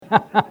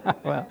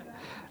Well,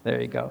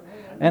 there you go.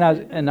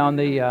 And on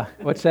the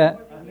what's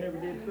that?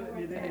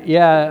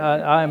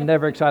 Yeah, I'm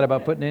never excited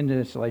about putting in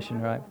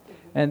insulation, right?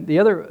 And the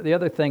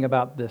other thing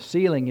about the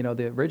ceiling,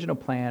 the original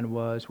plan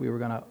was we were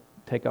going to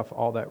take off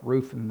all that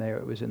roof in there.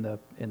 It was in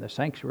the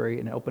sanctuary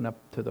and open up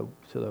to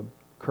the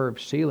curved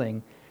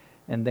ceiling,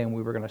 and then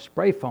we were going to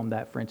spray foam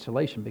that for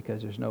insulation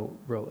because there's no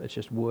real. It's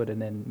just wood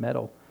and then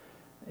metal,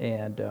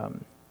 and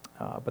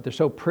but they're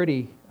so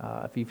pretty.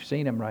 If you've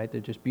seen them, right, they're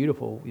just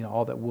beautiful.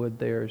 All that wood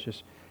there is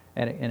just,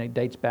 and it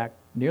dates back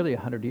nearly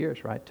 100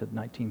 years, right, to the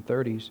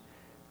 1930s.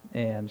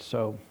 And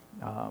so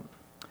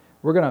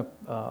we're going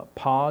to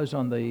pause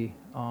on the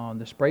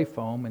spray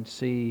foam and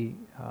see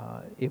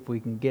if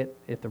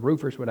the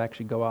roofers would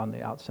actually go on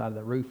the outside of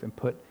the roof and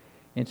put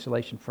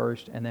insulation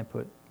first and then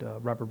put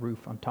rubber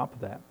roof on top of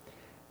that.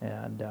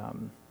 And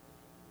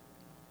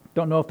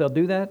don't know if they'll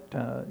do that.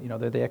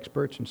 They're the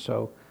experts, and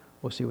so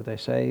we'll see what they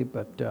say.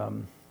 But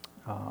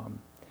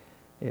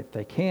if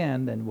they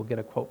can, then we'll get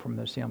a quote from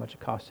them to see how much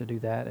it costs to do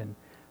that. And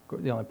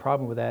the only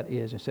problem with that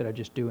is instead of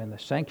just doing the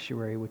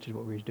sanctuary, which is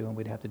what we were doing,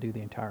 we'd have to do the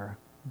entire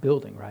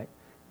building, right?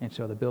 And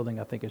so the building,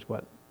 I think, is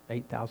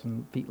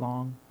 8,000 feet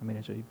long? I mean,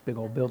 it's a big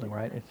old building,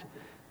 right?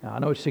 I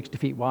know it's 60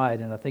 feet wide,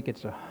 and I think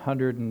it's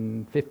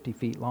 150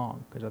 feet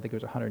long, because I think it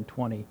was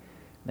 120. And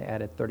they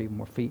added 30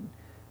 more feet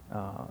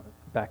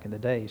back in the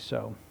day.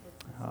 So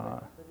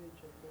I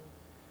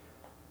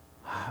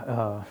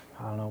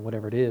don't know,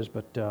 whatever it is,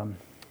 but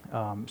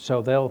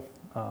so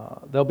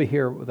they'll be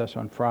here with us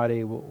on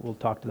Friday. We'll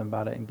talk to them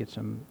about it and get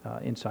some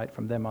insight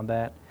from them on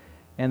that,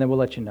 and then we'll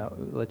let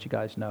you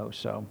guys know.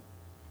 So,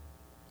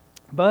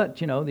 but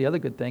the other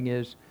good thing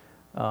is,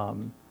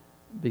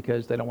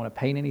 because they don't want to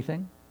paint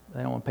anything,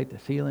 they don't want to paint the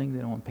ceiling, they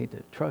don't want to paint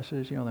the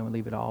trusses. They want to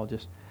leave it all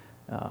just.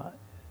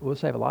 We'll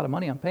save a lot of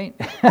money on paint,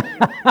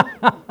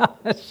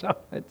 so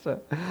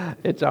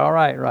it's all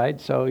right,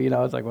 right? So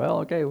it's like, well,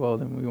 okay, well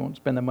then we won't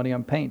spend the money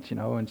on paint,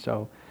 and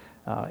so.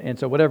 And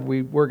so whatever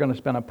we're going to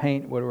spend on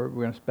paint, whatever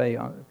we're going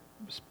to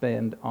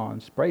spend on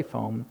spray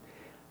foam,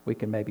 we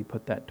can maybe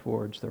put that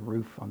towards the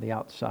roof on the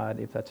outside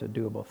if that's a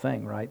doable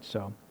thing, right?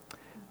 So,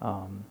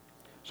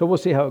 so we'll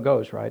see how it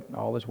goes, right?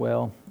 All is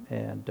well,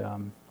 and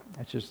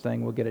that's just the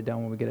thing. We'll get it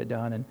done when we get it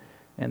done,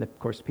 and of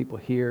course the people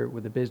here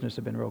with the business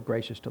have been real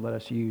gracious to let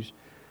us use.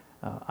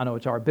 I know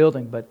it's our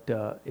building, but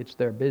it's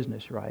their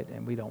business, right?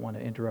 And we don't want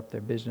to interrupt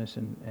their business,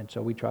 and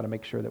so we try to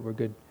make sure that we're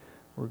good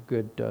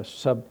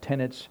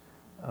subtenants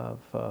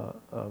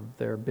of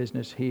their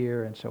business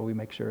here, and so we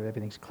make sure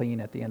everything's clean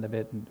at the end of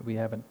it, and we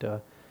haven't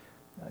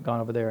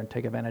gone over there and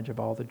take advantage of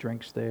all the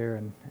drinks there.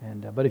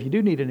 And but if you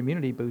do need an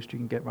immunity boost, you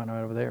can get one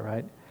right over there,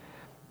 right?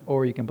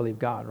 Or you can believe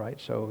God,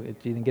 right? So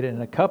it's you can get it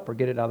in a cup or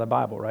get it out of the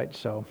Bible, right?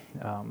 So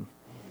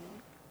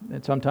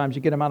and sometimes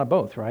you get them out of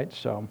both, right?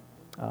 So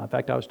in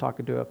fact, I was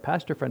talking to a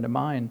pastor friend of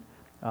mine.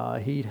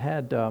 He'd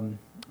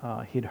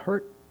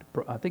hurt,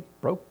 I think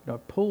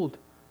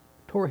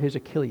tore his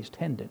Achilles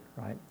tendon,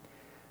 right?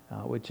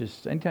 Which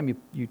is, anytime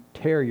you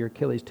tear your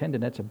Achilles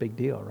tendon, that's a big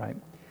deal, right?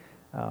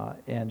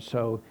 And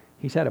so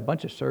he's had a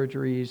bunch of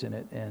surgeries,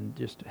 and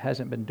just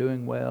hasn't been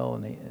doing well.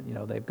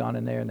 And they've gone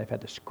in there and they've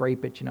had to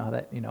scrape it,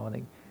 and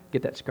they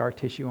get that scar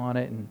tissue on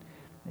it,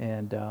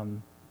 and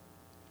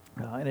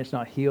it's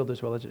not healed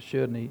as well as it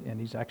should. And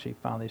he's actually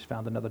finally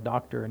found another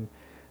doctor, and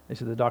they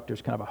said the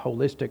doctor's kind of a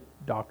holistic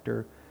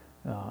doctor,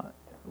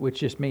 which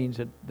just means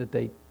that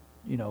they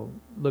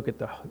look at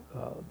the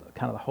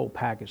kind of the whole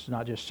package,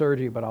 not just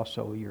surgery, but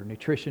also your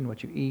nutrition,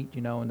 what you eat,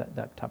 and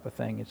that type of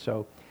thing. And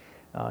so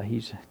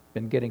he's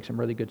been getting some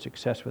really good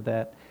success with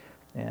that.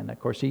 And of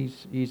course,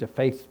 he's a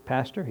faith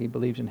pastor. He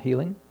believes in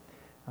healing,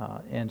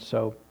 and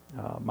so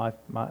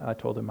I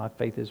told him my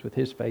faith is with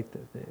his faith,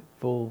 the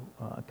full,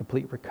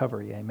 complete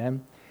recovery.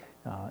 Amen.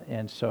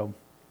 And so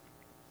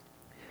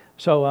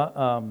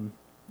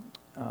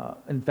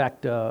in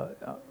fact.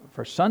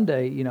 For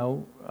Sunday,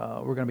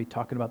 we're going to be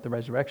talking about the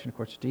resurrection. Of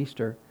course, it's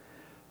Easter,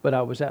 but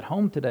I was at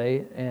home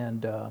today,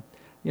 and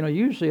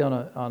usually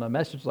on a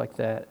message like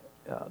that,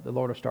 the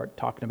Lord will start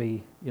talking to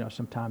me,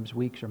 sometimes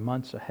weeks or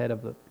months ahead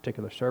of the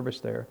particular service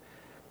there.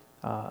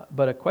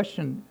 But a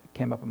question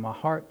came up in my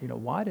heart.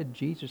 Why did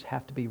Jesus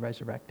have to be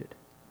resurrected?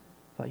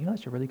 I thought,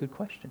 that's a really good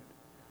question.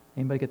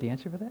 Anybody get the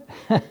answer for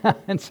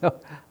that? And so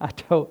I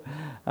told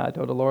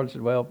the Lord, I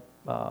said, well.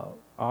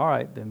 All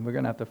right, then we're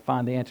going to have to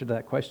find the answer to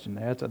that question.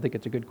 I think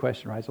it's a good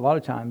question, right? So a lot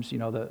of times,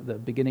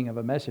 the beginning of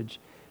a message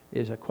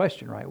is a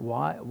question, right?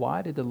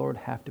 Why did the Lord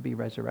have to be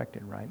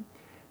resurrected, right?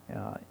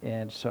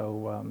 And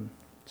so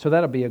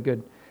that'll be a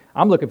good.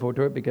 I'm looking forward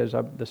to it because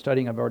the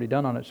studying I've already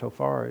done on it so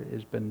far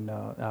has been.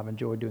 I've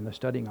enjoyed doing the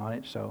studying on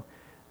it. So,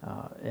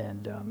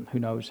 and who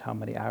knows how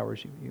many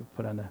hours you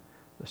put on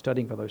the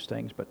studying for those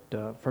things. But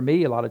for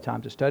me, a lot of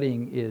times the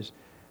studying is.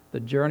 The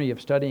journey of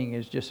studying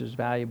is just as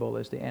valuable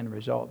as the end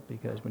result,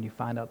 because when you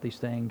find out these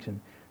things and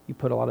you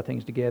put a lot of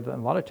things together,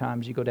 and a lot of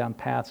times you go down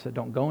paths that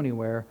don't go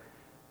anywhere,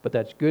 but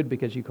that's good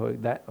because you go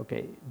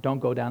don't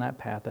go down that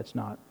path. That's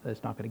not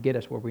going to get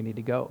us where we need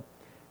to go.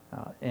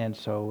 And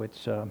so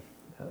it's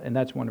and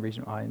that's one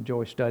reason I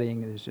enjoy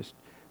studying is just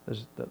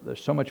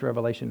There's so much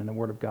revelation in the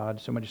Word of God,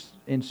 so much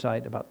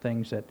insight about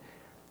things that,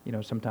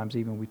 sometimes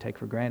even we take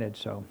for granted.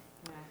 So,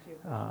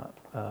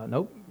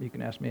 nope, you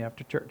can ask me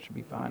after church. It'll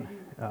be fine.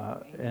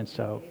 And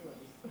so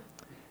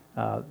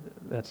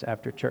that's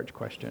after church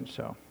question.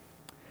 So,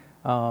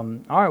 all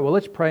right, well,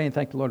 let's pray and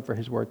thank the Lord for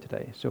His Word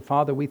today. So,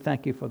 Father, we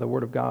thank You for the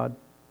Word of God.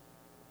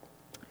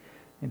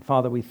 And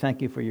Father, we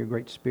thank You for Your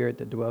great Spirit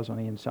that dwells on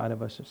the inside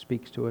of us, that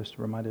speaks to us,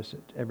 to remind us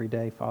every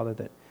day, Father,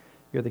 that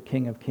You're the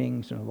King of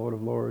kings and the Lord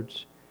of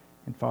lords.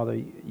 And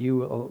Father,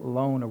 You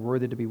alone are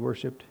worthy to be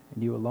worshipped,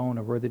 and You alone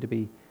are worthy to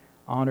be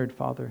honored,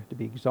 Father, to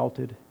be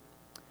exalted.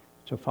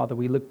 So, Father,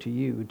 we look to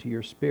You and to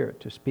Your Spirit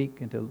to speak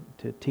and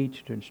to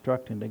teach, to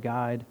instruct, and to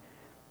guide.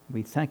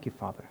 We thank You,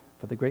 Father,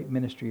 for the great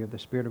ministry of the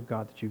Spirit of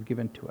God that You've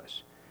given to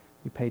us.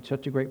 You paid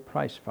such a great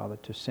price, Father,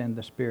 to send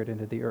the Spirit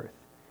into the earth.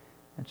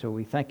 And so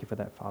we thank You for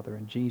that, Father,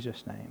 in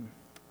Jesus' name.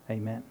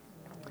 Amen.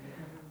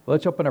 Well,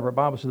 let's open up our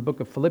Bibles to the book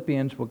of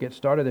Philippians. We'll get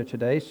started there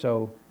today.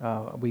 So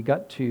we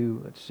got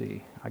to, let's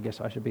see, I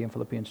guess I should be in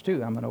Philippians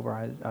 2. I'm over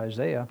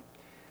Isaiah.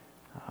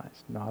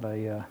 It's not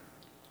a,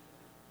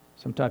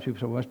 sometimes people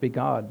say, well, it must be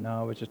God.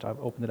 No, it's just I've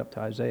opened it up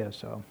to Isaiah.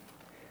 So,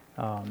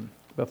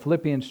 but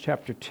Philippians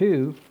chapter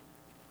 2.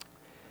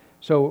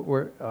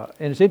 So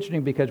and it's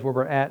interesting because where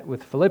we're at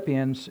with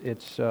Philippians,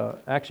 it's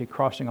actually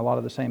crossing a lot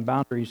of the same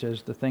boundaries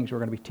as the things we're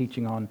going to be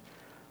teaching on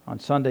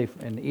Sunday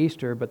and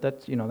Easter. But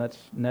that's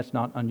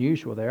not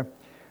unusual there.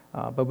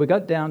 But we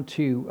got down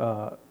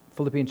to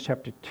Philippians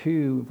chapter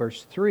 2,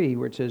 verse 3,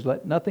 where it says,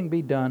 "Let nothing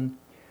be done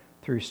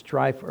through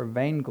strife or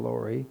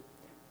vainglory,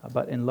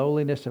 but in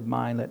lowliness of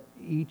mind, let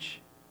each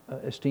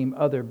esteem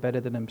other better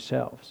than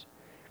themselves."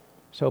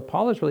 So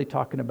Paul is really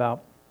talking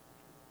about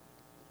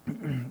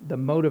the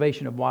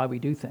motivation of why we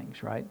do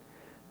things, right?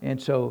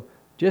 And so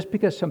just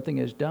because something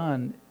is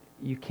done,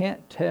 you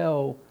can't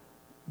tell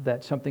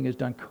that something is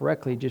done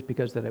correctly just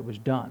because that it was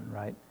done,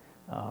 right?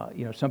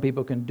 Some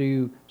people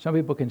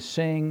can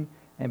sing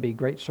and be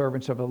great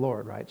servants of the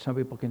Lord, right? Some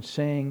people can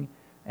sing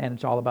and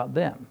it's all about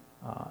them.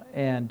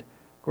 And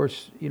of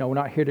course, we're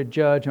not here to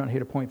judge, we're not here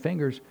to point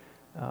fingers,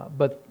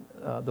 but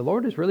the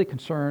Lord is really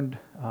concerned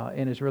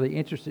and is really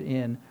interested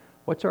in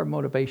what's our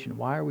motivation?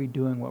 Why are we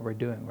doing what we're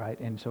doing, right?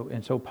 And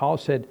so Paul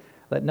said,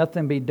 "Let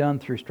nothing be done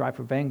through strife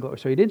or vainglory."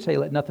 So he didn't say,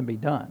 "Let nothing be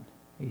done."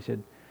 He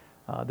said,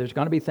 "There's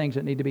going to be things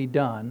that need to be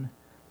done,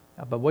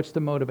 but what's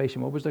the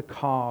motivation? What was the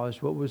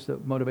cause? What was the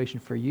motivation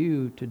for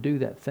you to do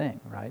that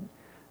thing, right?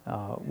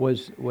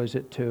 Was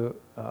it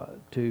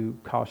to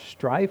cause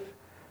strife?"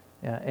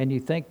 And you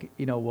think,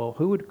 well,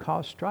 who would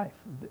cause strife?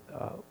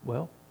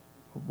 Well,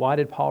 why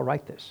did Paul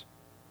write this?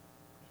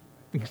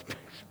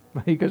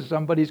 Because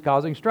somebody's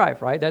causing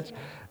strife, right?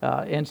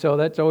 And so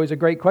that's always a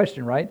great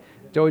question, right?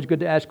 It's always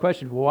good to ask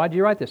questions. Well, why did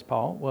you write this,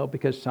 Paul? Well,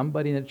 because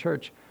somebody in the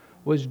church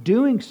was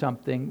doing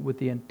something with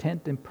the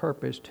intent and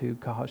purpose to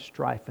cause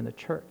strife in the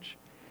church.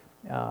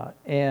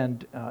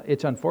 And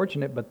it's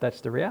unfortunate, but that's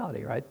the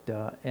reality, right?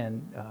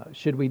 And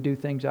should we do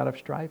things out of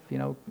strife?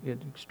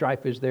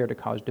 Strife is there to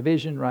cause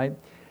division, right?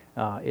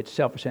 It's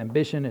selfish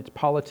ambition, it's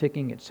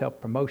politicking, it's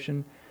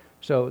self-promotion.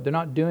 So they're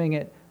not doing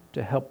it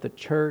to help the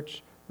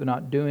church. They're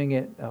not doing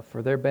it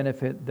for their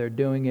benefit. They're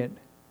doing it.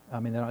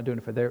 They're not doing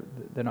it for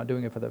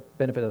the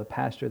benefit of the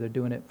pastor. They're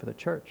doing it for the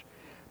church.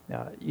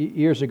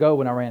 Years ago,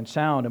 when I ran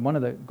sound, and one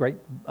of the great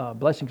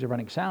blessings of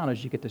running sound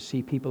is you get to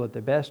see people at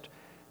their best,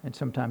 and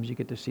sometimes you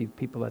get to see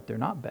people at their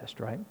not best,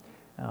 right?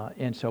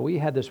 And so we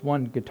had this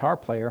one guitar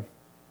player,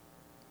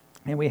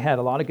 and we had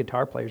a lot of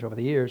guitar players over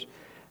the years.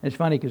 And it's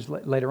funny because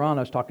later on,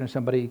 I was talking to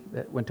somebody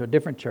that went to a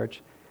different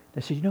church. They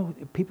said,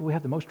 people we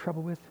have the most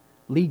trouble with?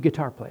 Lead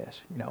guitar players,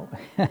 Now,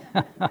 I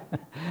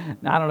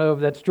don't know if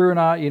that's true or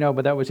not,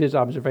 but that was his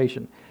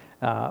observation.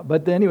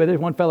 But anyway, there's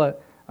one fella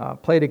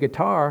played a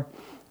guitar,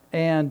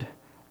 and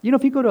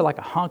if you go to like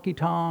a honky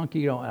tonk,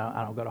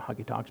 I don't go to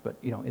honky tonks, but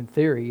in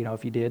theory,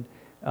 if you did,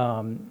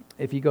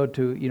 if you go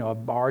to a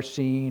bar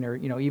scene or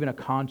even a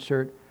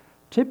concert,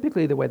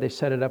 typically the way they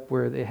set it up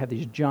where they have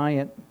these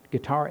giant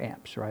guitar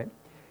amps, right,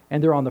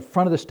 and they're on the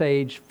front of the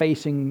stage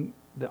facing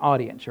the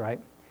audience, right.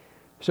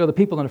 So the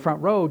people in the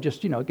front row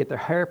just, get their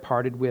hair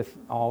parted with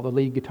all the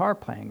lead guitar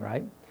playing,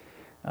 right?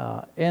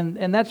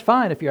 And that's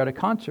fine if you're at a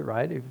concert,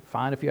 right? It's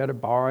fine if you're at a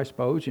bar, I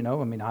suppose, I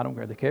don't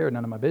really care,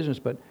 none of my business.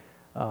 But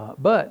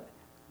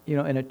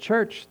in a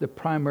church, the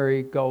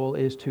primary goal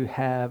is to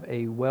have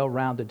a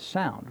well-rounded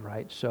sound,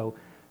 right? So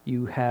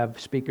you have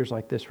speakers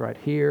like this right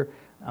here.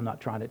 I'm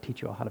not trying to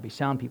teach you all how to be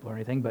sound people or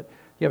anything, but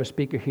you have a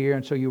speaker here,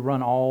 and so you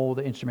run all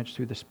the instruments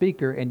through the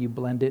speaker, and you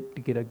blend it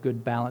to get a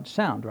good balanced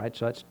sound, right?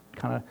 So that's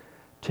kind of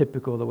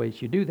typical the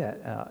ways you do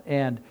that.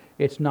 And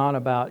it's not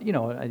about, you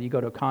go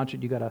to a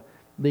concert, you got a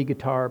lead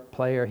guitar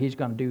player, he's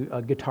going to do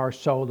a guitar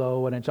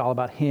solo, and it's all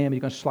about him.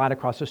 He's going to slide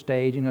across the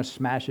stage,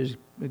 smash his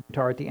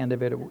guitar at the end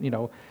of it,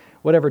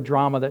 whatever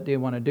drama that they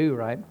want to do,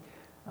 right?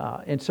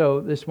 And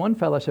so this one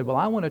fella said, well,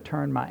 I want to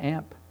turn my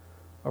amp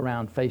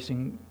around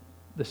facing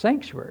the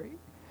sanctuary.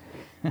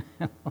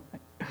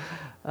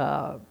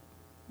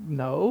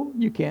 no,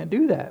 you can't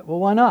do that. Well,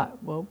 why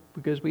not? Well,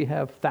 because we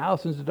have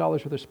thousands of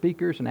dollars worth of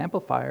speakers and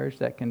amplifiers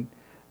that can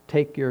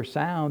take your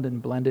sound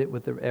and blend it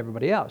with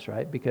everybody else,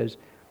 right? Because,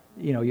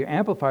 your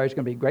amplifier is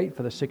going to be great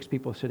for the 6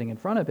 people sitting in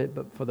front of it,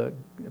 but for the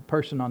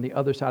person on the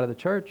other side of the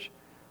church,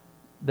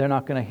 they're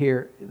not going to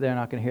hear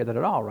that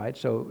at all, right?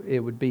 So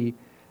it would be,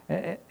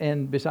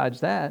 and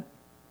besides that,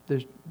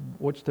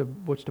 what's the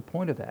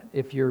point of that?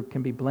 If you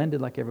can be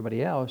blended like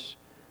everybody else,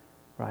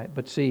 right?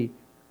 But see,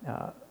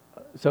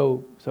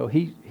 so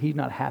he's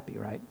not happy,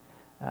 right?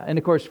 And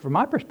of course, from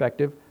my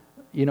perspective,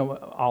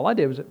 all I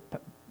did was,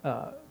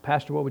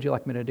 Pastor, what would you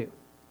like me to do?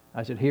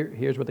 I said,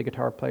 here's what the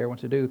guitar player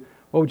wants to do.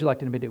 What would you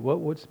like me to do?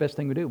 What's the best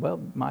thing we do?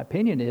 Well, my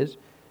opinion is,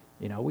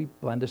 we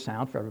blend a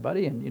sound for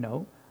everybody,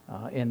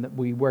 and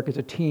we work as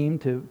a team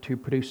to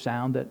produce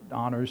sound that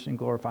honors and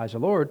glorifies the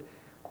Lord.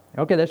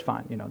 Okay, that's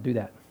fine. Do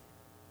that.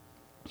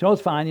 So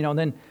it's fine.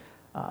 And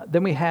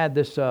then we had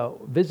this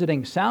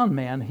visiting sound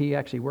man. He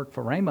actually worked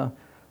for Rhema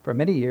for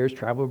many years,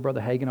 traveled with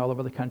Brother Hagin all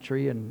over the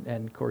country, and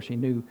of course he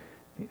knew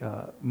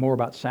more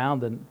about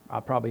sound than I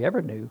probably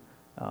ever knew,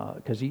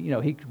 because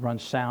he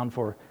runs sound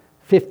for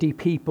 50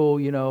 people,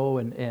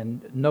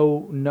 and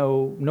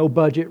no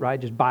budget,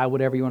 right? Just buy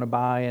whatever you want to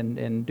buy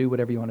and do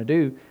whatever you want to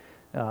do.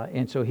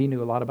 And so he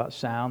knew a lot about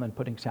sound and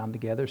putting sound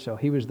together. So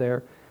he was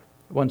there.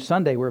 One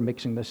Sunday we were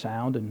mixing the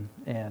sound,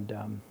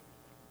 and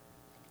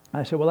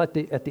I said, well, at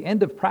the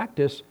end of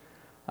practice,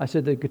 I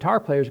said, the guitar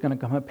player is going to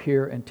come up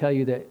here and tell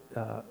you that,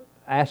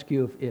 ask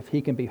you if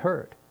he can be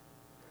heard.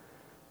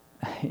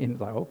 And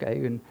like,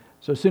 okay. And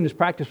so as soon as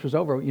practice was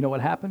over, you know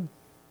what happened?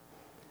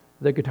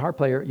 The guitar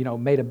player,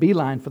 made a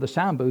beeline for the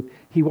sound booth.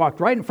 He walked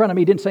right in front of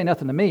me, didn't say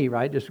nothing to me,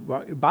 right? Just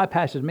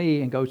bypasses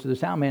me and goes to the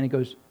sound man and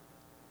goes,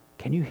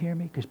 can you hear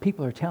me? Because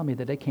people are telling me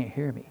that they can't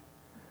hear me.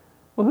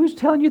 Well, who's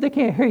telling you they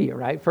can't hear you,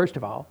 right? First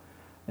of all.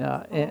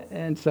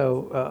 And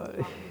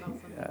so,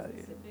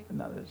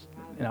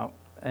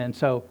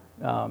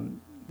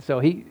 so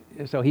he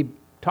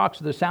talks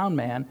to the sound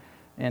man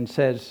and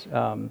says,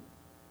 I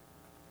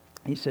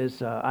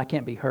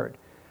can't be heard.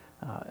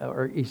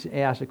 Or he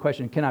asked the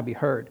question, can I be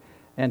heard?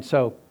 And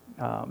so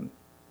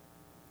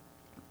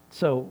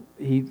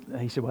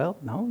he said, well,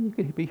 no, you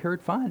could be heard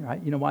fine,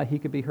 right? You know why he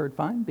could be heard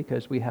fine?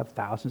 Because we have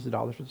thousands of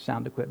dollars worth of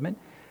sound equipment.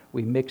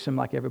 We mix them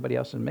like everybody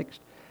else is mixed.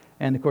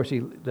 And of course,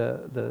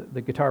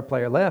 the guitar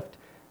player left,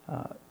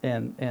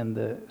 and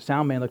the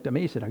sound man looked at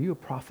me and said, are you a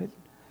prophet?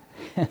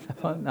 And I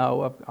thought,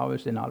 no,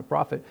 obviously not a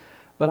prophet,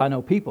 but I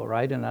know people,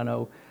 right? And I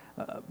know,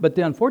 but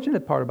the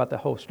unfortunate part about the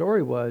whole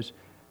story was,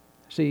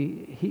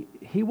 see,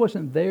 he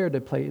wasn't there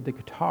to play the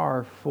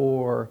guitar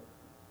for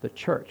the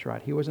church,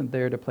 right? He wasn't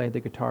there to play the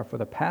guitar for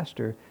the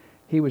pastor.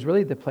 He was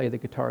really to play the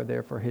guitar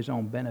there for his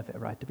own benefit,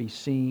 right? To be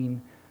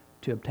seen,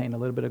 to obtain a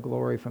little bit of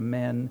glory from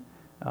men.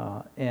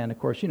 And of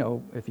course,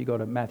 if you go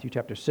to Matthew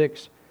chapter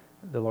 6,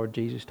 the Lord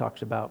Jesus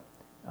talks about,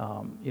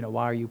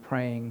 why are you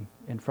praying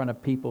in front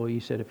of people? He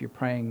said, if you're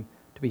praying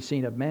to be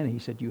seen of men, he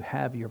said, you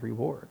have your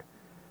reward.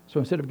 So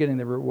instead of getting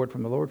the reward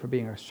from the Lord for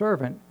being a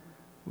servant,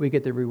 we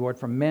get the reward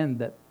from men,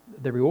 that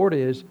the reward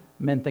is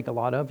men think a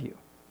lot of you.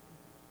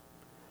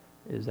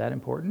 Is that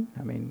important?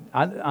 I mean,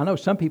 I know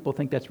some people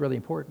think that's really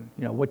important,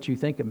 what you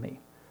think of me.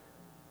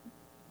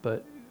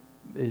 But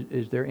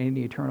is there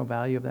any eternal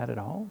value of that at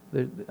all?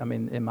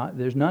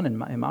 There's none in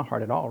my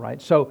heart at all,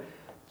 right? So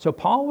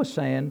Paul was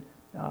saying,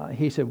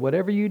 he said,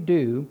 whatever you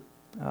do,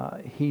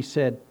 he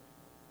said,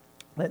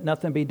 let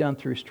nothing be done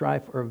through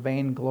strife or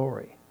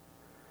vainglory.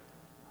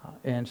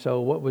 And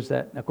so what was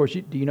that? Of course,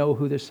 do you know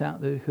who this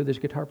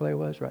guitar player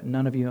was? Right?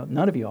 None of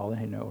you all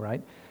know,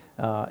 right?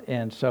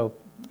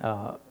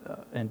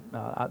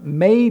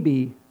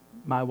 Maybe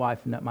my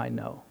wife might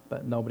know,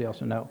 but nobody else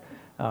will know.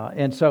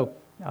 So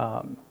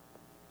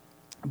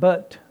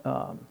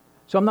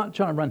I'm not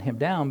trying to run him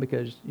down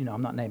because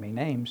I'm not naming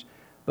names.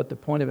 But the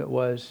point of it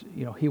was,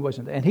 he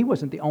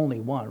wasn't the only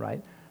one,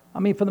 right? I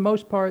mean, for the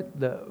most part,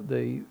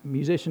 the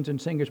musicians and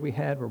singers we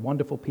had were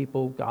wonderful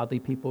people, godly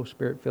people,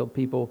 spirit-filled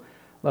people,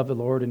 loved the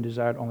Lord and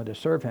desired only to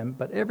serve Him.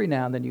 But every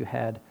now and then you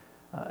had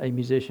a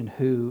musician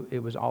who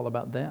it was all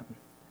about them,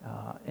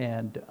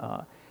 and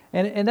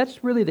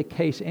that's really the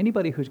case.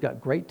 Anybody who's got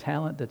great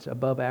talent, that's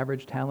above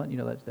average talent,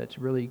 that's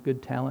really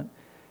good talent,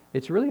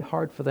 it's really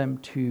hard for them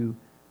to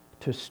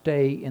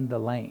stay in the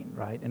lane,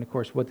 right? And of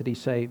course, what did he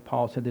say?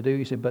 Paul said to do.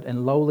 He said, but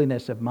in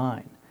lowliness of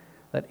mind,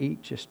 let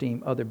each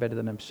esteem other better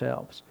than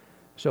themselves.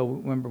 So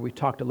remember, we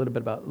talked a little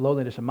bit about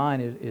lowliness of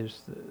mind.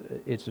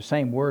 It's the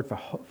same word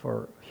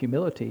for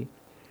humility,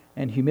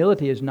 and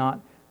humility is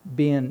not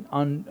being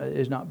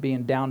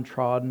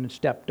downtrodden,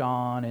 stepped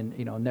on, and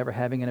never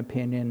having an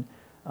opinion.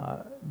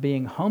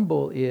 Being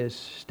humble is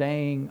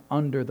staying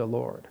under the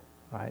Lord,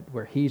 right,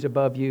 where He's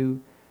above you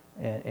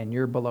and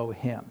you're below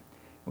Him.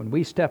 When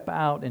we step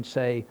out and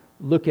say,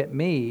 look at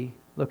me,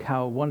 look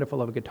how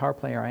wonderful of a guitar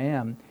player I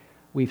am,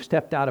 we've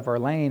stepped out of our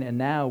lane, and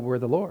now we're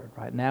the Lord,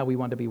 right? Now we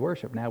want to be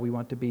worshiped. Now we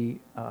want to be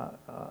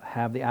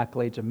have the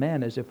accolades of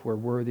men as if we're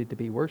worthy to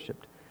be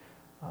worshiped.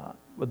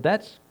 But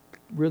that's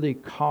really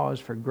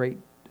cause for great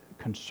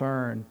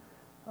concern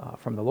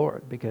from the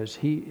Lord, because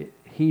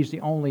He's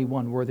the only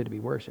one worthy to be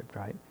worshipped,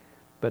 right?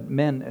 But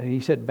men, He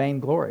said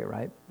vainglory,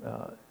 right?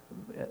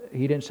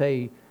 He didn't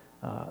say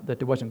that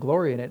there wasn't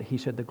glory in it. He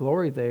said the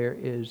glory there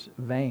is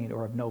vain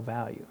or of no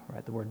value,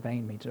 right? The word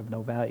vain means of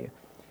no value.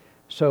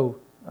 So,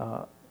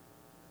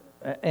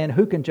 and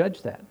who can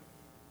judge that?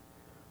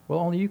 Well,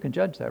 only you can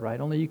judge that,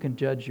 right? Only you can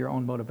judge your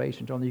own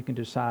motivations. Only you can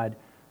decide,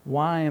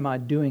 why am I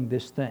doing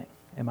this thing?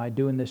 Am I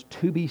doing this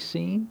to be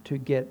seen, to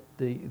get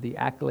the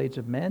accolades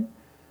of men?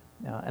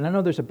 And I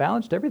know there's a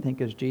balance to everything,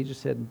 because Jesus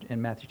said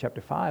in Matthew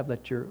chapter 5,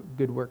 let your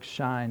good works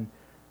shine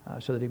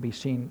so that it be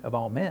seen of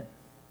all men.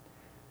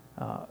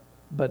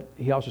 But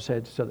He also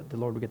said so that the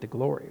Lord would get the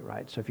glory,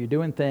 right? So if you're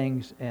doing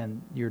things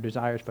and your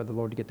desire is for the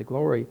Lord to get the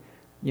glory,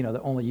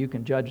 that only you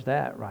can judge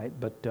that, right?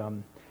 But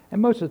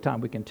and most of the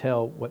time we can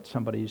tell what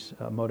somebody's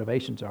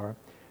motivations are.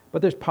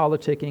 But there's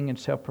politicking and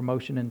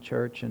self-promotion in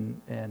church,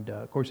 and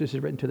of course this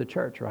is written to the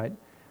church, right?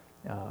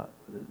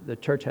 The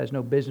church has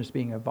no business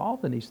being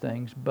involved in these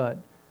things, but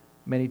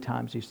many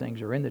times these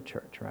things are in the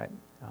church, right?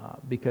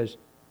 Because,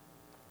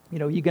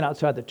 you get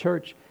outside the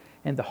church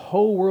and the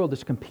whole world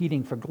is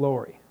competing for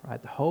glory,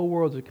 right? The whole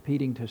world is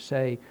competing to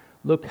say,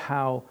 look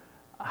how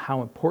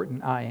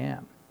important I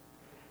am.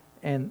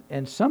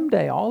 And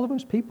someday all of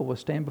those people will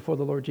stand before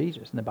the Lord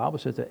Jesus. And the Bible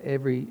says that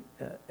every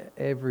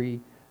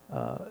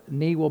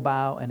knee will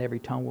bow and every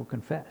tongue will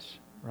confess,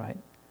 right?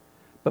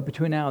 But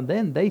between now and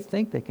then, they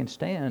think they can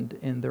stand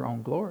in their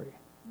own glory.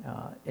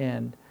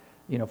 And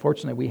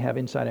fortunately, we have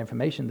inside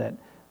information that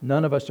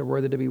none of us are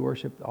worthy to be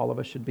worshipped. All of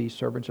us should be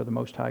servants of the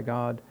Most High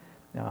God.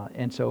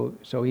 And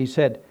so He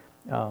said,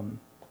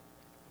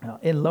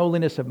 in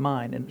lowliness of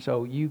mind. And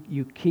so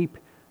you keep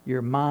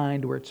your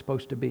mind where it's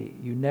supposed to be.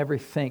 You never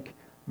think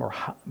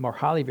more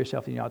highly of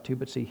yourself than you ought to.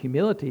 But see,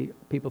 humility,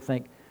 people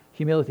think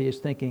humility is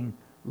thinking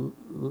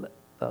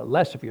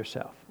less of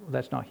yourself. Well,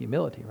 that's not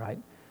humility, right?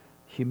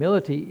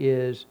 Humility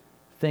is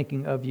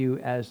thinking of you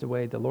as the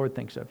way the Lord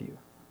thinks of you.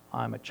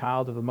 I'm a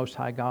child of the Most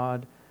High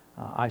God.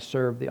 I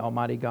serve the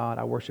Almighty God.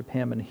 I worship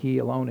Him, and He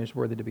alone is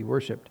worthy to be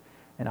worshipped.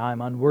 And I'm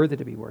unworthy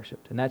to be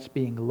worshipped. And that's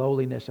being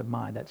lowliness of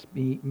mind. That's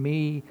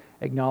me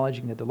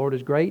acknowledging that the Lord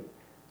is great,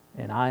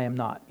 and I am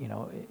not.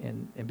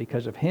 And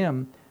because of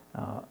Him,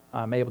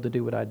 I'm able to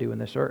do what I do in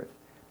this earth.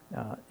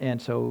 And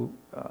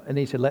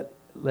He said,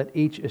 let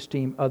each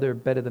esteem other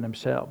better than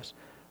themselves.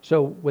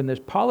 So when there's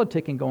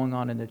politicking going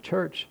on in the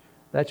church,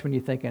 that's when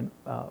you're thinking,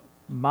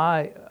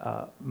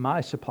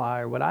 my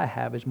supply or what I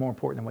have is more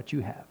important than what you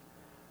have.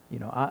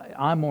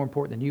 I'm more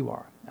important than you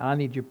are. I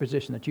need your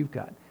position that you've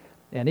got.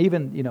 And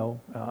even,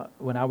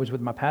 when I was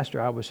with my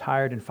pastor, I was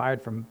hired and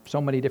fired from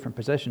so many different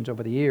positions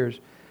over the years,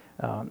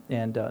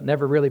 and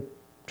never really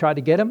tried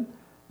to get them,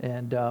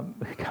 and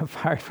got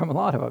fired from a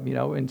lot of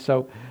them, And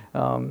so,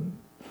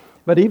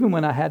 but even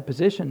when I had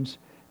positions,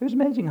 it was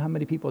amazing how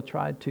many people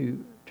tried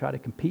to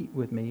compete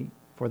with me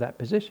for that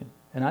position,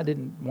 and I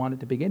didn't want it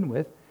to begin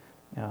with.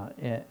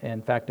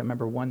 In fact, I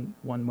remember one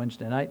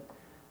Wednesday night,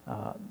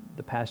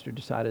 the pastor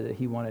decided that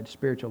he wanted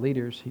spiritual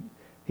leaders.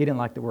 He didn't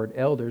like the word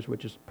elders,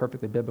 which is a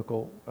perfectly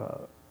biblical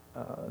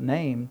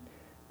name,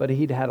 but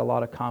he'd had a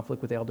lot of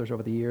conflict with elders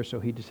over the years, so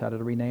he decided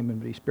to rename them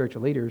to be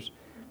spiritual leaders,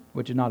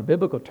 which is not a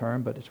biblical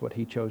term, but it's what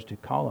he chose to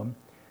call them.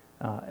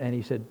 And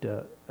he said,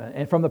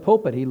 and from the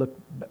pulpit, he looked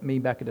me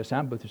back at the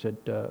sound booth and said,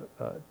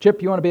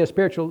 Chip, you want to be a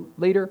spiritual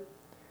leader?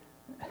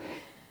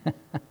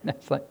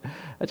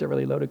 That's a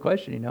really loaded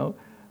question,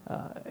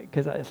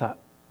 because I thought,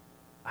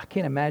 I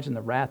can't imagine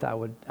the wrath I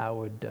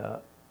would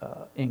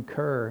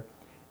incur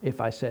if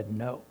I said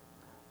no.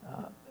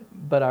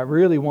 But I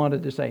really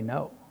wanted to say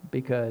no,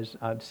 because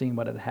I'd seen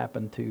what had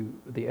happened to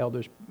the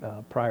elders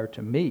prior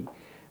to me,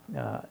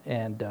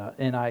 and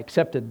I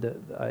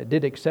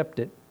did accept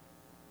it,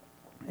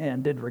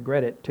 and did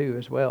regret it too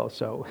as well.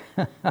 So,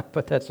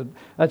 but that's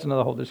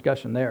another whole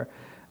discussion there.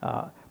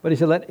 But he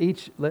said, let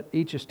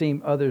each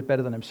esteem others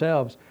better than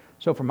themselves.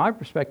 So from my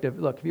perspective,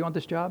 look, if you want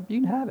this job,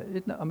 you can have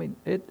it.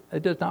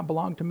 It does not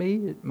belong to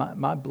me.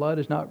 My blood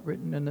is not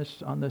written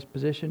on this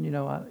position.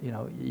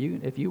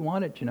 If you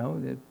want it,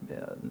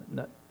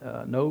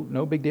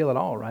 no big deal at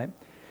all, right?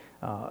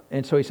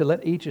 And so he said,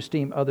 let each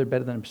esteem other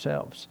better than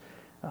themselves.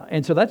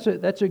 And so that's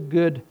a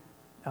good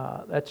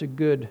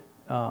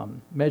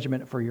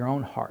measurement for your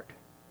own heart.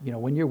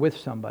 When you're with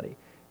somebody,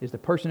 is the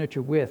person that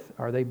you're with,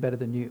 are they better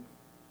than you?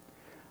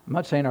 I'm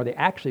not saying are they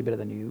actually better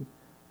than you,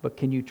 but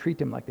can you treat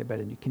them like they're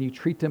better than you? Can you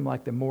treat them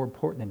like they're more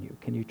important than you?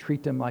 Can you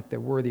treat them like they're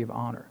worthy of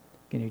honor?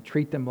 Can you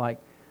treat them like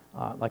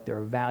they're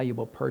a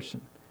valuable person?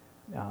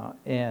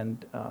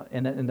 And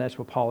that's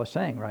what Paul is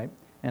saying, right?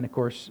 And of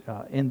course,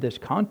 in this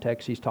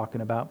context, he's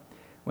talking about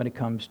when it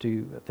comes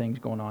to things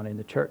going on in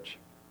the church.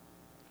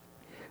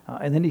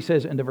 And then he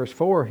says, into verse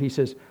 4, he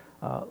says,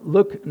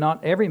 look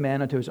not every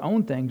man unto his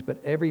own things,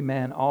 but every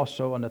man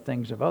also unto the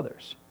things of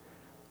others.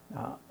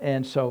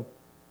 And so,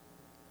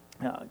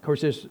 of course,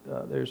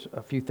 there's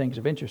a few things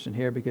of interest in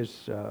here,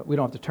 because we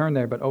don't have to turn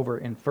there, but over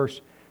in 1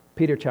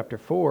 Peter chapter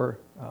 4,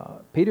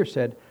 Peter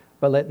said,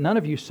 but let none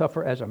of you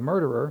suffer as a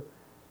murderer,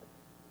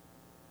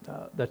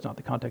 That's not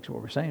the context of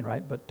what we're saying,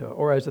 right? But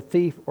or as a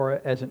thief,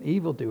 or as an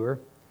evildoer,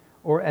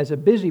 or as a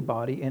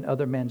busybody in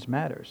other men's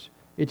matters.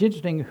 It's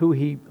interesting who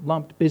he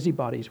lumped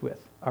busybodies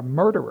with. A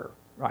murderer,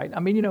 right? I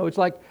mean, it's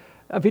like,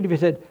 if he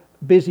said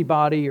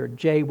busybody or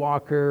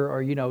jaywalker,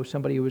 or,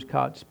 somebody who was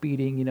caught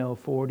speeding,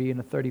 40 and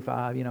a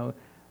 35,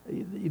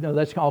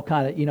 that's all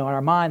kind of, in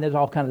our mind, that's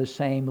all kind of the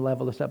same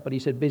level of stuff. But he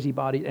said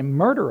busybody and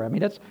murderer. I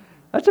mean,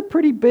 that's a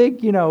pretty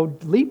big,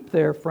 leap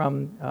there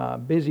from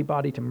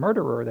busybody to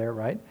murderer there,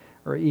 right?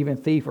 Or even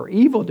thief or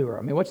evildoer.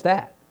 I mean, what's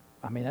that?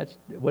 I mean, that's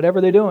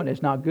whatever they're doing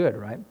is not good,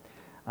 right?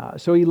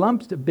 So he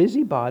lumps the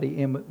busybody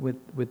in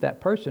with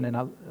that person, and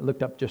I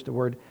looked up just the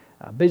word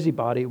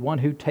busybody, one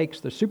who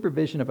takes the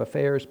supervision of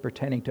affairs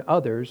pertaining to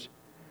others,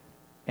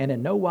 and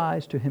in no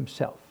wise to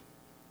himself.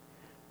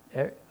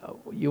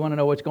 You want to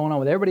know what's going on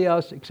with everybody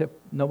else, except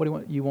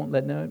you won't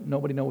let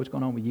nobody know what's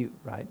going on with you,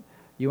 right?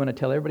 You want to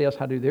tell everybody else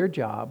how to do their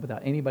job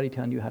without anybody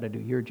telling you how to do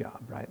your job,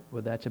 right?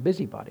 Well, that's a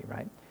busybody,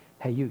 right?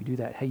 Hey, you do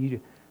that. Hey, you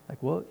do.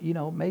 Like, well,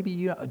 maybe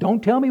you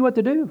don't tell me what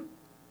to do,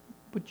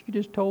 but you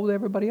just told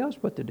everybody else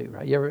what to do,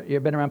 right? You ever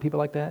been around people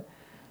like that?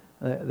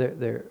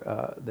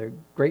 They're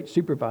great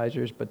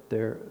supervisors, but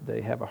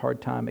they have a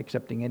hard time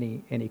accepting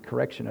any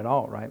correction at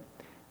all, right?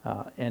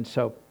 But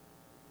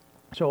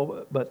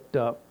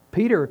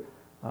Peter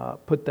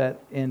put that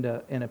in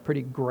a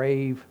pretty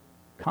grave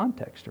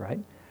context, right?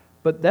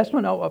 But that's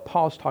not what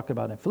Paul's talking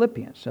about in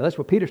Philippians. So that's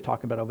what Peter's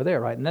talking about over there,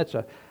 right?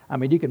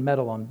 And you can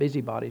meddle on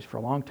busybodies for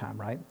a long time,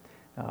 right?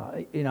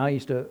 I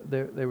used to,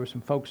 there were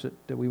some folks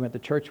that we went to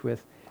church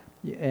with,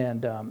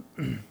 and,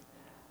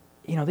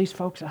 these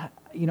folks,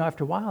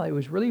 after a while, it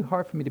was really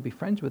hard for me to be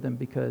friends with them,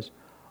 because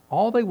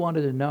all they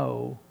wanted to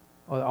know,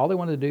 or all they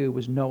wanted to do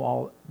was know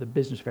all the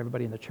business of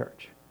everybody in the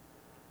church.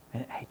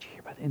 And, hey, did you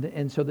hear about that?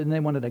 And so then they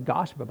wanted to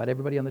gossip about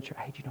everybody on the church.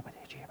 Hey, did you know about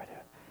that? Did you hear about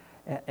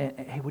that?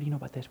 And hey, what do you know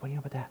about this? What do you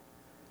know about that?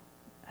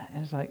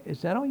 And it's like,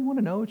 is that all you want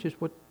to know? It's just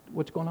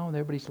what's going on with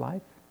everybody's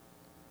life?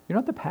 You're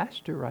not the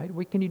pastor, right?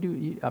 What can you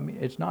do?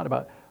 It's not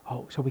about,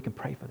 so we can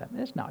pray for them.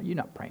 It's not. You're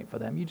not praying for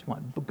them. You just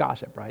want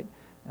gossip, right?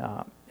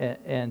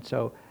 And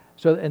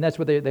that's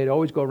what they'd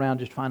always go around,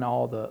 just find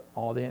all the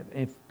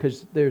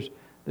because there's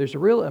a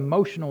real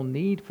emotional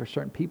need for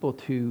certain people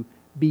to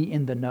be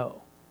in the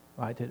know,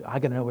 right? I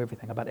got to know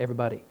everything about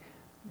everybody,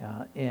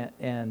 and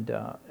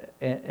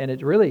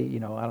it's really, I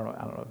don't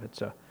know if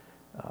it's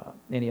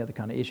any other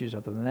kind of issues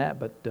other than that,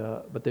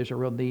 but there's a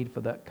real need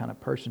for that kind of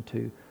person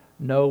to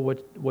know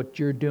what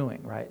you're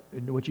doing, right?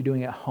 What you're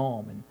doing at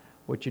home, and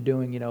what you're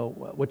doing,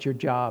 what's your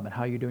job, and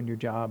how you're doing your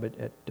job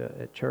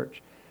at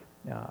church.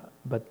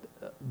 But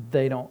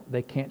they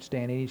can't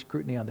stand any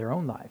scrutiny on their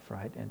own life,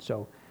 right? And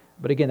so,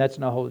 but again, that's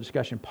not a whole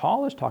discussion.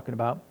 Paul is talking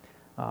about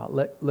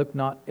look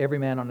not every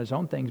man on his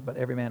own things, but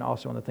every man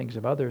also on the things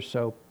of others.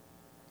 So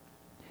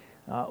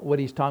what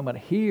he's talking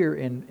about here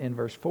in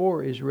verse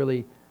 4 is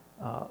really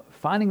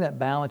finding that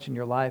balance in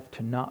your life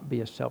to not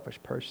be a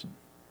selfish person.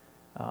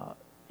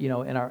 In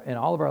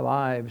all of our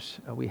lives,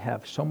 we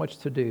have so much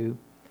to do,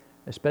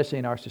 especially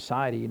in our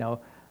society.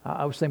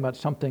 I was thinking about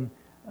something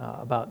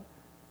about,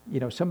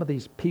 some of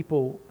these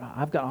people.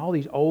 I've got all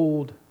these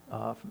old,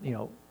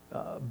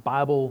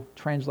 Bible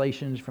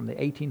translations from the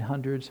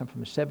 1800s, some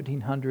from the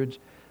 1700s,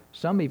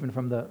 some even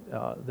from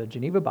the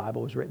Geneva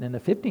Bible was written in the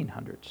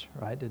 1500s,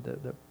 right?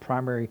 The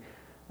primary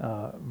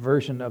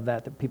version of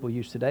that people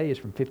use today is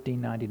from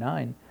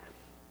 1599.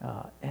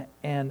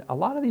 And a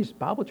lot of these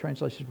Bible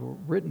translations were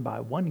written by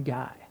one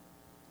guy.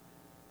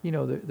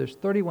 There's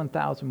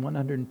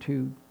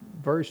 31,102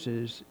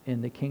 verses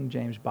in the King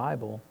James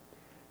Bible,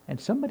 and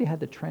somebody had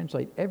to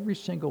translate every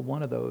single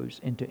one of those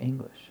into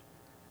English,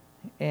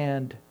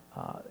 and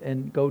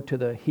go to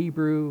the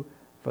Hebrew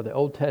for the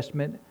Old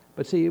Testament.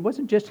 But see, it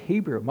wasn't just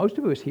Hebrew. Most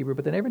of it was Hebrew,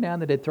 but then every now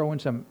and then they'd throw in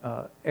some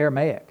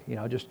Aramaic,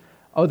 just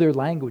other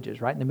languages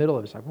right in the middle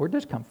of it. It's like, where'd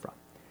this come from?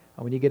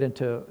 When you get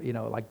into,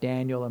 like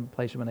Daniel and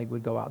places when they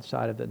would go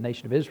outside of the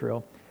nation of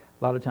Israel,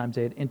 a lot of times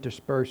they'd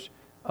intersperse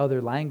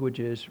other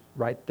languages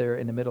right there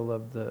in the middle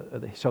of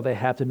so they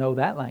have to know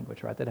that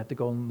language, right? They'd have to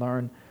go and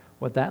learn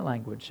what that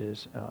language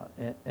is.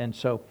 And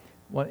so,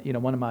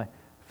 one of my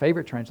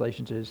favorite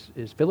translations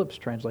is Phillips'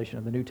 translation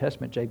of the New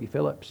Testament, J.B.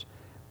 Phillips.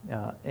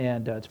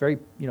 And it's very,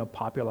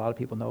 popular. A lot of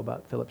people know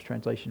about Phillips'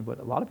 translation. What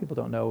a lot of people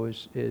don't know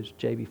is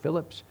J.B.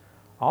 Phillips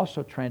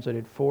also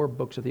translated 4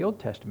 books of the Old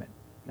Testament.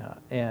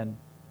 And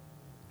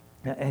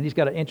he's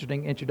got an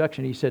interesting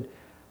introduction. He said,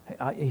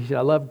 I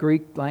love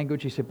Greek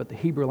language. He said, but the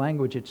Hebrew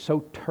language, it's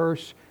so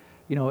terse.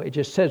 It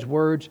just says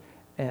words,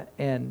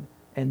 and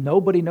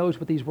nobody knows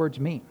what these words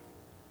mean.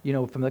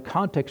 From the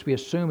context, we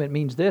assume it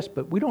means this,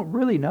 but we don't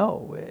really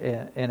know.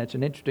 And it's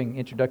an interesting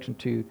introduction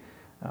to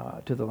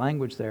the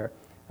language there.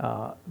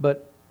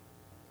 But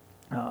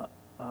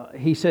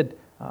he said,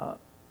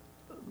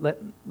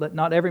 let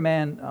not every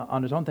man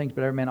on his own things,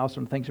 but every man also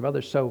on the things of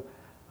others. So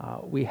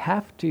we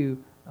have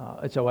to.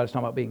 And so what I was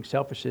talking about being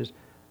selfish is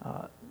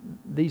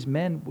these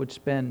men would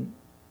spend,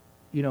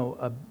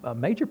 a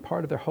major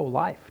part of their whole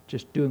life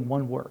just doing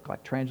one work,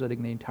 like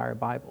translating the entire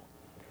Bible.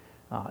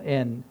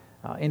 And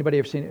Anybody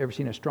ever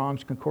seen a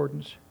Strong's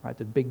Concordance? Right,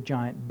 the big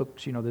giant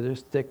books, they're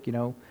this thick,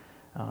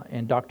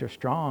 and Dr.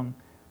 Strong,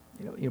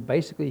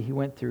 basically he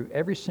went through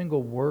every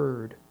single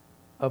word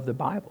of the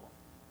Bible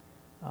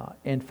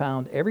and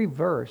found every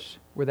verse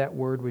where that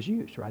word was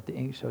used. Right,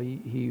 so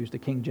he used the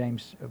King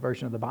James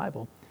version of the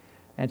Bible,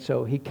 and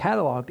so he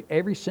cataloged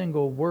every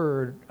single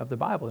word of the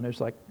Bible. And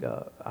there's like,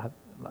 I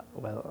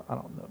don't know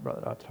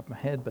off the top of my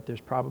head, but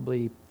there's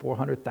probably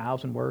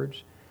 400,000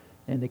 words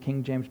in the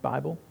King James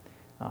Bible.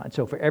 And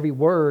so for every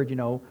word,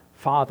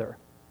 Father.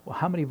 Well,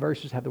 how many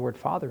verses have the word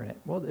Father in it?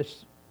 Well,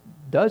 it's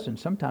dozens.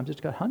 Sometimes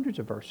it's got hundreds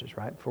of verses,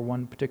 right, for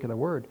one particular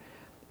word.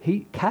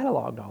 He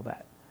cataloged all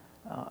that.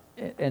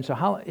 And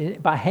so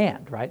by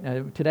hand, right?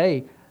 Now,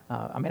 today,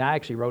 I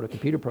actually wrote a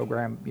computer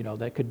program,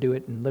 that could do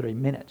it in literally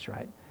minutes,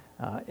 right?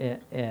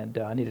 And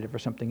I needed it for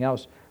something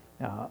else.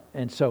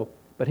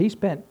 But he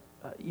spent,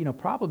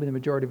 probably the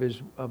majority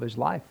of his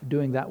life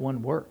doing that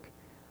one work.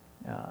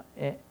 That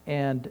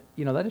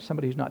is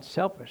somebody who's not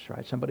selfish,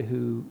 right? Somebody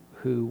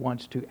who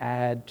wants to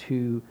add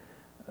to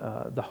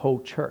the whole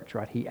church,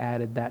 right? He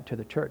added that to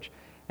the church.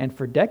 And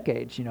for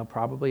decades,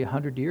 probably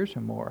 100 years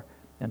or more,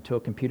 until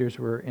computers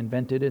were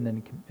invented and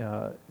then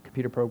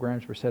computer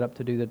programs were set up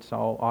to do this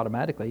all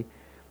automatically.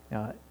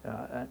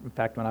 In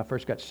fact, when I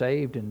first got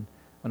saved and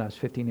when I was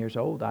 15 years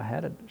old, I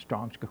had a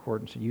Strong's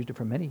Concordance and used it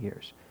for many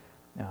years.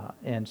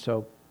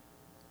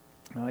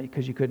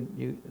 Because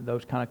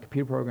those kind of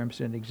computer programs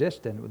didn't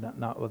exist then,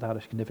 not without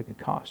a significant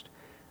cost.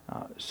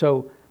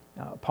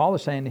 Paul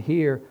is saying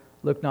here,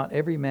 look not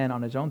every man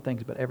on his own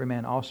things, but every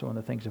man also on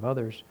the things of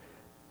others.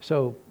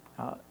 So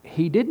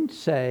he didn't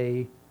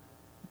say,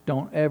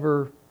 don't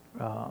ever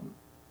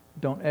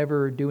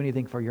do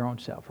anything for your own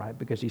self, right?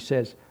 Because he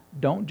says,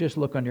 don't just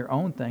look on your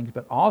own things,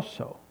 but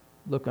also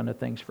look on the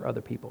things for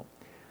other people.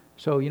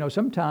 So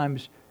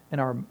sometimes in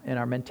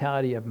our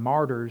mentality of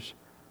martyrs,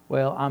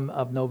 well, I'm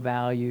of no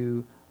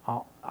value.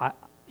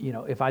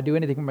 If I do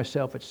anything for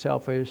myself, it's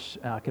selfish.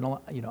 I can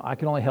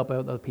only help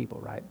other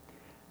people, right?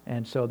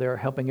 And so they're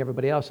helping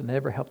everybody else and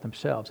never help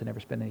themselves. They never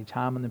spend any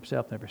time on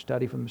themselves, never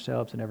study for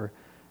themselves, and never,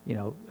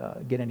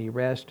 get any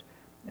rest.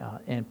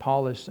 And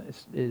Paul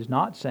is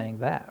not saying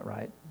that,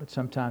 right? But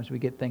sometimes we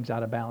get things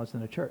out of balance in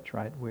the church,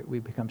 right? We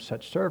become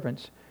such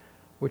servants,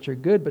 which are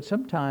good, but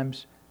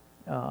sometimes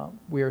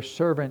we are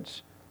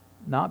servants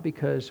not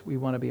because we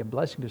want to be a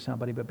blessing to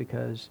somebody, but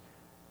because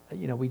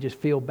we just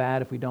feel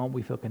bad if we don't.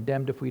 We feel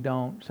condemned if we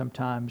don't.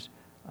 Sometimes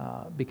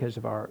because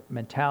of our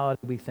mentality,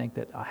 we think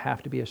that I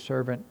have to be a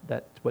servant.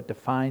 That's what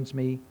defines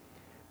me.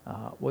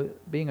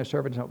 Being a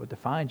servant is not what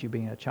defines you.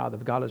 Being a child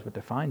of God is what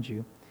defines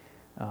you.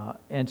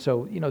 And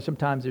so,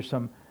 sometimes there's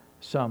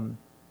some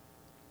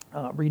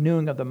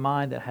renewing of the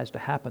mind that has to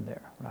happen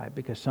there, right?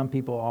 Because some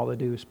people, all they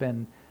do is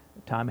spend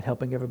time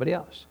helping everybody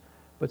else.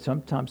 But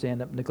sometimes they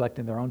end up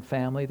neglecting their own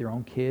family, their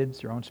own kids,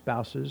 their own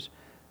spouses.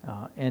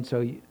 And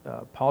so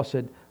Paul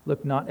said,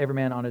 look not every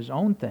man on his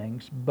own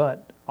things,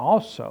 but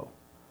also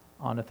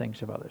on the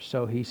things of others.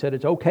 So he said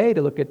it's okay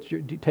to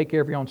take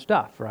care of your own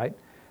stuff, right?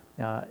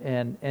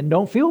 And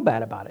don't feel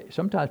bad about it.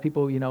 Sometimes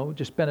people,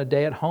 just spend a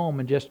day at home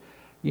and just,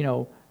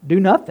 do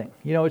nothing.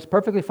 It's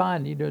perfectly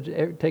fine.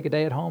 Take a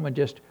day at home and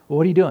just, well,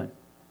 what are you doing?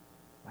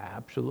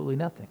 Absolutely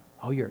nothing.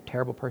 Oh, you're a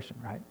terrible person,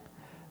 right?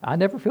 I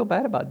never feel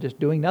bad about just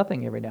doing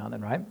nothing every now and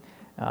then, right?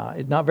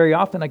 It's not very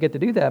often I get to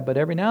do that, but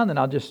every now and then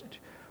I'll just,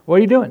 what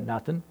are you doing?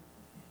 Nothing.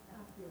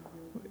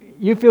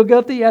 You feel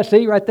guilty? Yeah,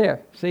 see, right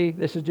there. See,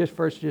 this is just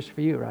for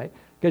you, right?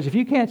 Because if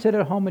you can't sit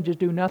at home and just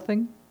do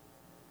nothing,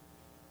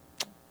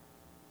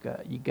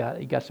 you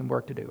got some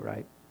work to do,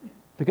 right?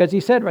 Because he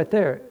said right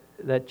there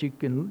that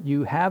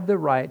you have the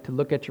right to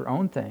look at your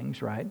own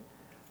things, right?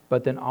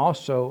 But then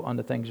also on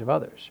the things of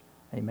others.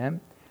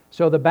 Amen.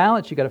 So the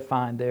balance you got to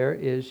find there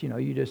is,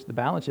 the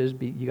balance is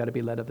you got to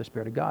be led of the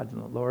Spirit of God.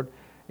 And the Lord,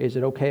 is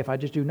it okay if I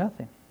just do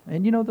nothing?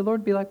 And the Lord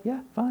would be like, yeah,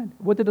 fine.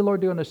 What did the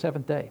Lord do on the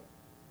seventh day?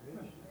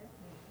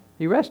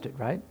 He rested,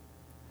 right?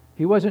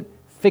 He wasn't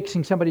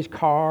fixing somebody's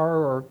car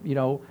or,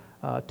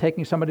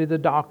 taking somebody to the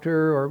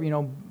doctor or,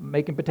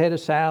 making potato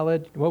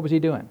salad. What was he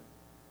doing?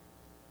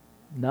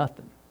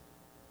 Nothing.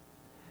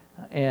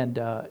 And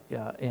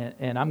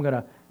I'm going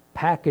to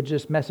package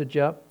this message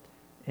up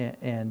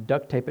and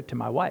duct tape it to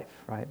my wife,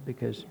 right?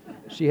 Because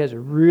she has a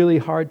really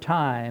hard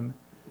time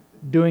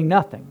doing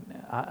nothing.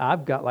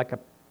 I've got like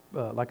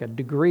a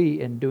degree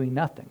in doing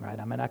nothing, right?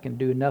 I can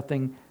do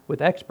nothing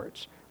with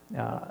experts.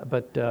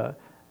 But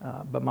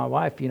my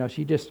wife,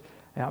 she just,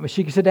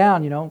 she can sit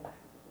down,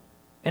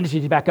 and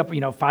she's back up,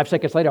 5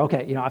 seconds later.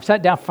 Okay, I've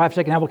sat down for 5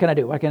 seconds. Now what can I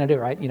do? What can I do,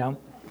 right?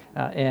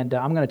 And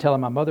I'm going to tell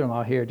my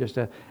mother-in-law here just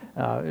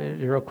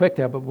real quick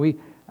there. But we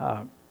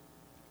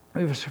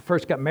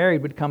first got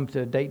married, we'd come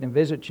to Dayton and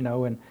visit,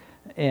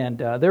 and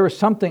there was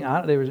something.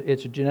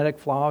 It's a genetic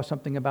flaw,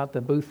 something about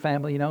the Booth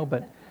family,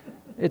 But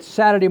it's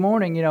Saturday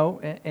morning,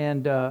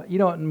 and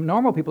what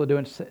normal people are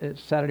doing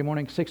Saturday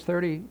morning,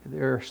 6:30,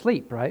 they're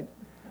asleep, right?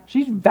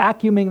 She's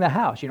vacuuming the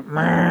house,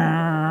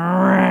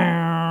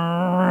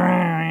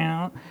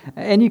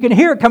 and you can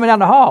hear it coming down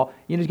the hall.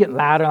 It's getting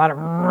louder and louder.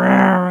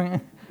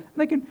 I'm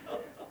thinking,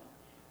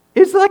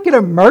 It's like an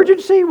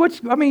emergency.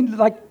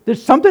 Like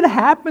there's something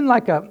happen,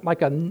 like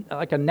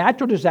a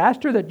natural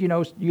disaster that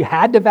you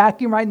had to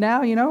vacuum right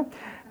now.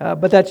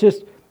 But that's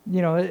just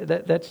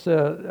that's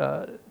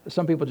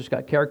some people just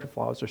got character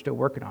flaws they're still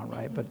working on,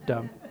 right?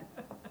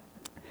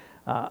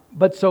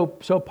 But so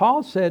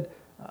Paul said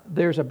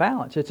there's a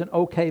balance. It's an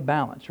okay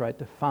balance, right?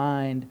 To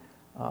find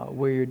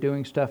where you're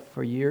doing stuff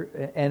for you,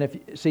 and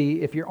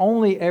if you're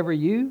only ever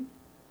you,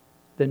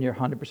 then you're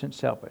 100%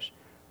 selfish.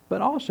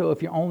 But also,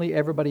 if you're only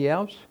everybody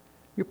else,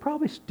 you're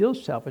probably still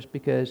selfish,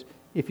 because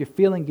if you're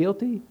feeling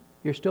guilty,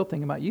 you're still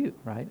thinking about you,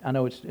 right? I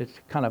know it's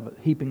kind of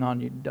heaping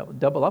on you,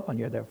 double up on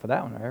you there for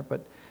that one, right?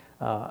 But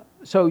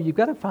so you've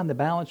got to find the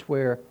balance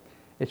where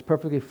it's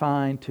perfectly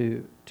fine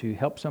to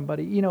help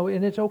somebody,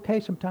 and it's okay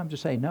sometimes to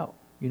say no.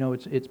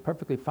 It's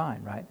perfectly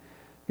fine, right?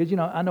 Because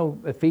I know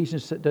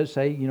Ephesians does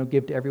say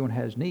give to everyone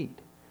who has need.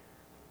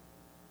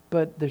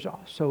 But there's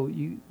also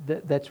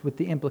that's with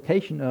the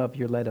implication of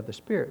you're led of the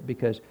Spirit,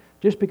 because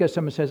just because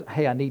someone says,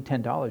 "Hey, I need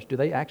 $10," do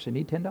they actually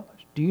need $10?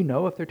 Do you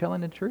know if they're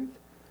telling the truth?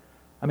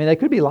 I mean, they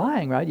could be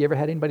lying, right? You ever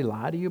had anybody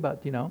lie to you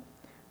about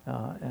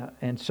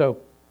and so,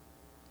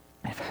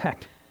 in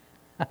fact,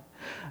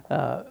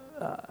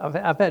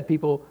 I've had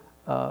people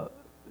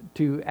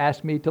to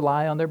ask me to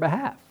lie on their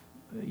behalf,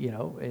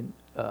 and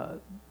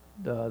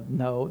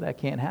no, that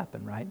can't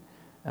happen, right?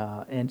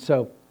 And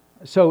so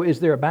is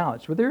there a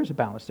balance? Well, there is a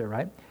balance there,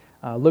 right?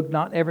 Look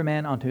not every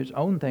man unto his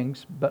own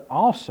things, but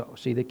also.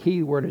 See, the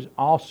key word is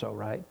also,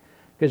 right?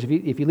 Because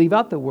if you leave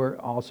out the word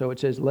also, it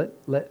says,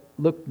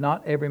 look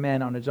not every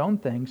man on his own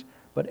things,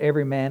 but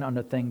every man on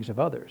the things of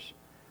others.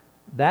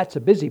 That's a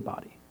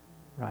busybody,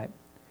 right?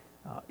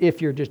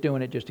 If you're just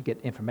doing it just to get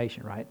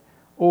information, right?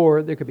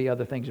 Or there could be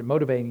other things that are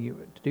motivating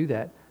you to do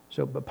that.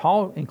 But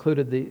Paul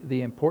included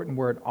the important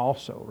word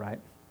also,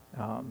 right?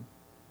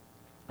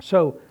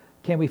 So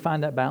can we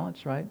find that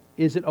balance, right?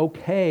 Is it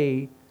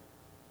okay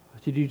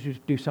to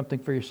do something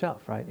for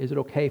yourself, right? Is it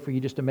okay for you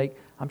I'm just going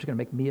to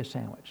make me a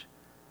sandwich.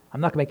 I'm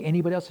not going to make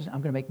anybody else's.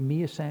 I'm going to make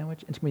me a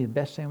sandwich. It's going to be the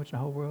best sandwich in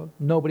the whole world.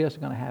 Nobody else is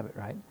going to have it,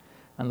 right?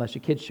 Unless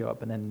your kids show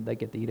up, and then they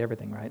get to eat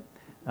everything, right?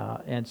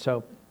 That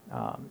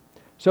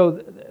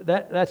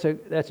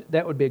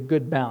would be a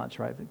good balance,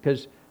 right?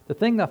 Because the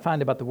thing I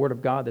find about the Word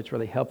of God that's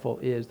really helpful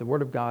is the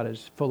Word of God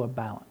is full of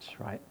balance,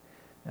 right?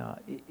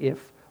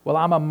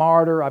 I'm a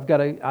martyr, I've got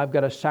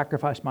to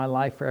sacrifice my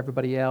life for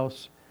everybody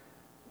else.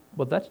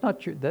 Well, that's not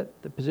true.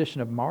 The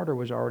position of martyr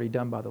was already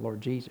done by the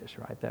Lord Jesus,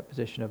 right? That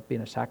position of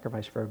being a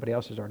sacrifice for everybody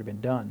else has already been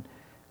done.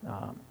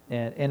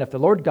 And if the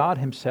Lord God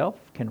Himself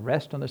can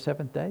rest on the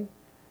seventh day,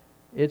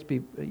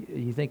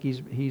 you think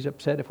He's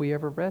upset if we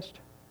ever rest?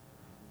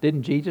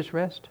 Didn't Jesus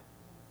rest?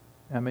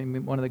 I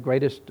mean, one of the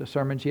greatest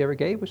sermons He ever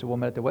gave was the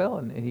woman at the well,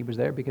 and He was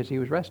there because He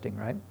was resting,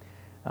 right?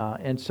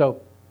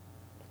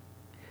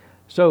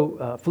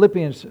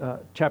 Philippians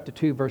chapter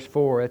 2, verse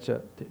 4.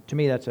 To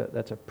me, that's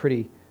a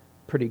pretty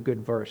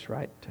good verse,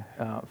 right?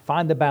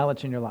 Find the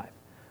balance in your life.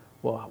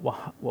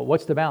 Well,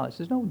 what's the balance?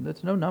 There's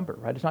no number,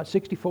 right? It's not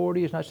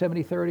 60-40, it's not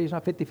 70-30, it's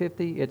not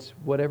 50-50. It's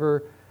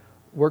whatever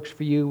works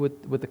for you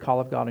with the call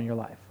of God in your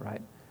life,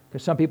 right?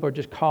 Because some people are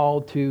just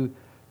called to,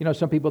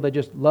 some people, they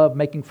just love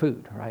making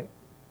food, right?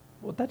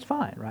 Well, that's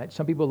fine, right?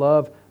 Some people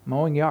love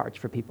mowing yards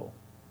for people.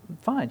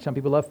 Fine. Some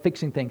people love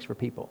fixing things for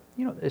people.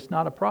 It's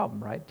not a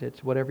problem, right?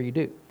 It's whatever you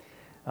do.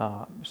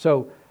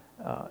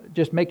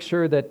 Just make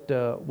sure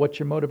that what's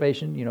your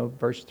motivation.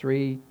 Verse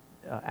 3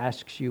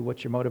 asks you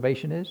what your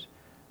motivation is.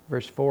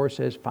 Verse 4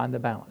 says find the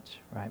balance,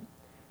 right?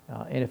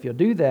 And if you'll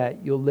do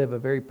that, you'll live a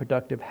very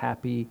productive,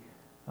 happy,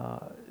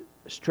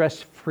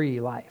 stress-free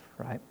life,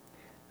 right?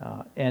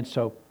 And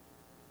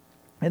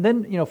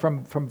then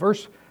from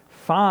verse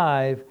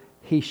 5,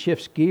 he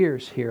shifts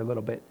gears here a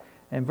little bit.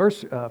 And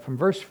from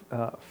verse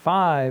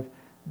 5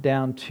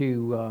 down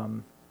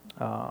to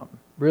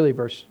really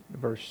verse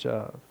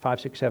 5,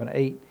 6, 7,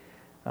 8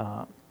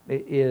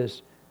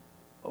 is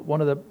one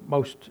of the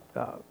most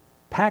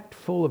packed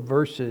full of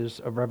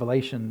verses of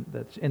Revelation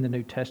that's in the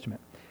New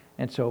Testament.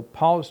 And so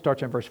Paul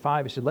starts in verse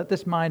 5. He said, "Let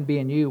this mind be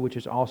in you, which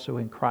is also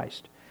in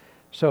Christ."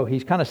 So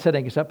he's kind of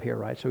setting us up here,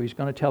 right? So he's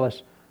going to tell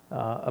us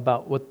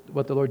about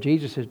what the Lord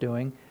Jesus is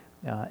doing,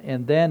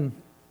 and then.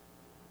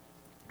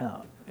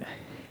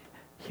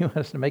 You want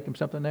us to make him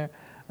something there?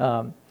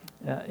 So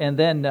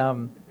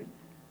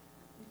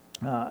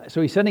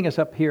he's setting us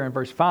up here in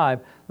verse 5,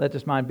 let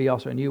this mind be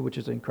also in you, which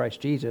is in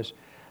Christ Jesus.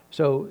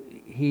 So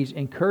he's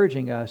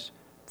encouraging us,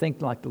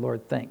 think like the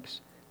Lord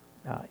thinks.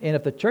 And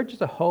if the church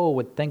as a whole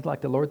would think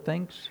like the Lord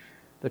thinks,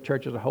 the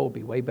church as a whole would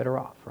be way better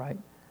off, right?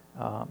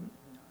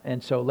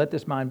 And so let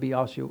this mind be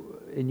also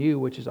in you,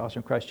 which is also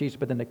in Christ Jesus.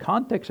 But in the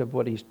context of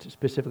what he's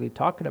specifically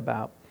talking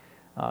about,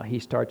 he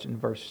starts in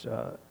verse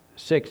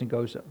 6 and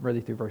goes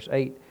really through verse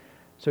 8.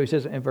 So he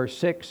says in verse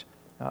 6,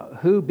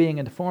 who being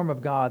in the form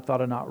of God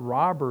thought it not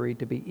robbery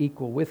to be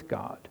equal with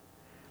God.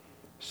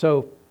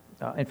 So,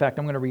 in fact,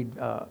 I'm going to read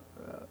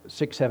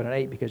 6, 7, and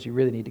 8 because you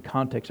really need the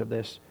context of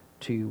this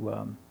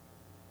so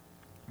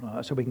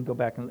we can go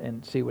back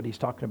and see what he's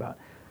talking about.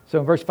 So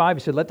in verse 5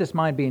 he said, let this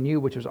mind be in you,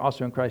 which was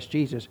also in Christ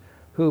Jesus,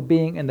 who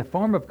being in the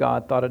form of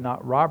God thought it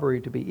not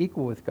robbery to be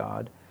equal with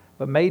God,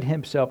 but made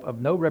himself of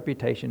no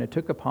reputation, and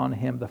took upon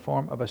him the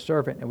form of a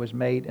servant, and was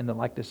made in the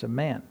likeness of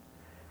men.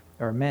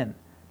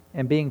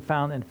 And being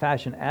found in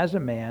fashion as a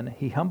man,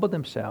 he humbled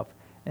himself,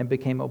 and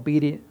became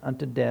obedient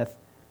unto death,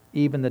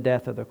 even the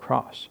death of the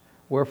cross.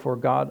 Wherefore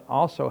God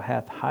also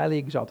hath highly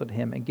exalted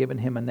him, and given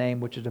him a name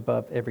which is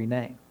above every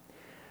name.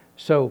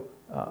 So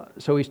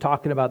he's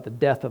talking about the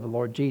death of the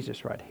Lord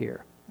Jesus right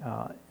here.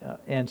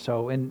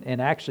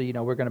 And actually,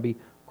 we're going to be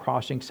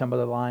crossing some of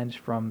the lines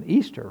from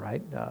Easter,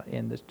 right,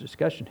 in this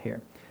discussion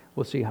here.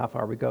 We'll see how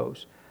far it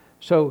goes.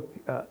 So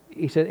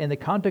he said, in the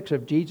context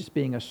of Jesus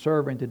being a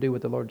servant to do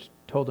what the Lord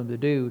told him to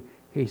do,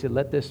 he said,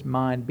 let this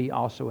mind be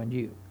also in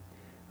you.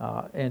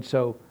 Then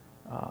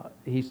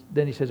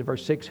he says in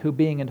verse 6, who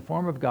being in the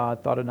form of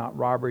God thought it not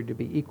robbery to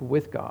be equal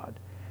with God.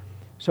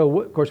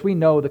 So, of course, we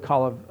know the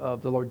call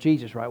of the Lord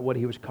Jesus, right, what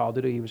he was called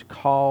to do. He was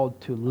called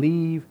to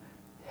leave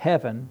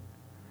heaven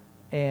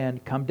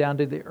and come down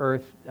to the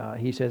earth,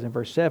 he says in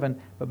verse 7,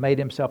 but made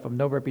himself of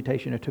no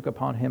reputation, and took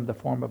upon him the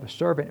form of a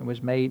servant, and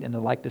was made in the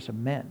likeness of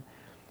men.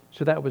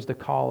 So that was the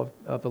call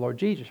of the Lord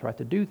Jesus, right,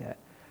 to do that.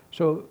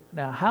 So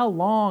now, how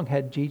long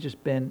had Jesus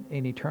been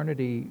in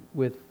eternity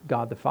with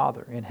God the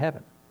Father in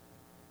heaven?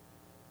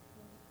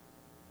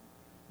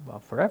 Well,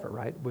 forever,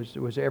 right? Was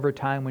there ever a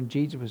time when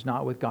Jesus was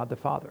not with God the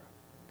Father?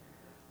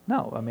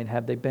 No. I mean,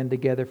 have they been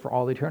together for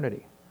all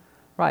eternity?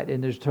 Right.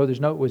 And is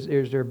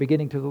there a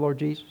beginning to the Lord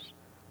Jesus?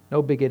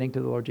 No beginning to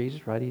the Lord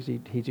Jesus, right?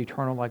 He's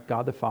eternal like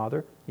God the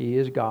Father. He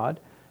is God.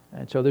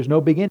 And so there's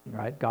no beginning,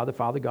 right? God the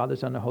Father, God the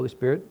Son, the Holy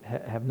Spirit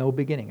have no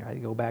beginning, right?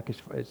 You go back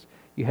as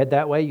you head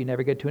that way, you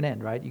never get to an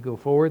end, right? You go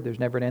forward, there's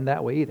never an end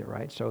that way either,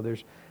 right? So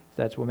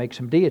that's what makes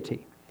him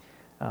deity.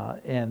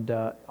 And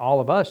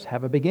all of us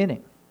have a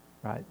beginning,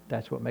 right?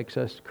 That's what makes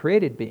us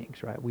created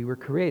beings, right? We were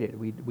created.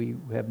 We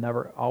have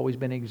never always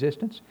been in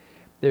existence.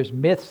 There's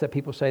myths that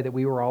people say that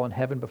we were all in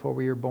heaven before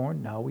we were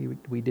born. No,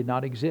 we did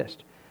not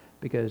exist,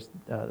 because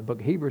the book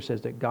of Hebrews says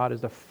that God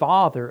is the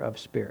Father of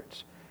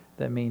spirits.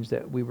 That means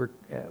that we were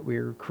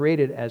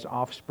created as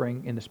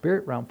offspring in the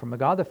spirit realm from the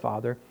God the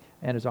Father,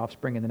 and as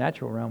offspring in the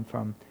natural realm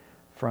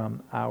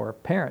from our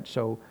parents.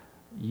 So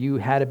you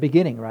had a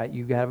beginning, right?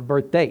 You have a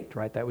birth date,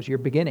 right? That was your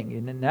beginning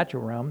in the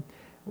natural realm,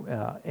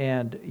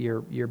 and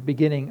your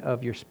beginning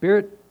of your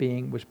spirit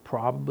being was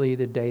probably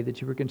the day that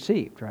you were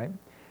conceived, right?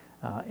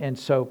 And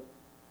so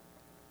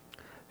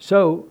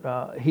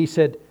he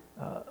said,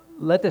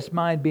 let this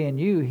mind be in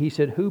you. He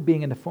said, who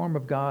being in the form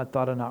of God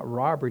thought it not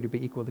robbery to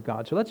be equal to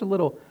God. So that's a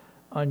little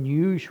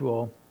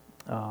unusual,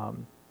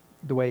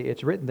 the way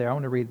it's written there. I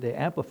want to read the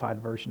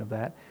amplified version of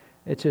that.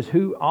 It says,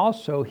 who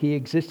also he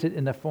existed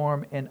in the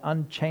form and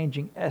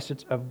unchanging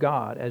essence of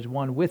God, as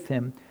one with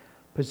him,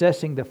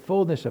 possessing the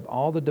fullness of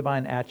all the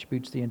divine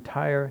attributes, the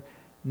entire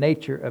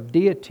nature of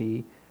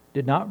deity,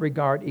 did not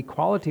regard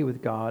equality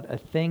with God a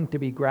thing to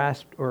be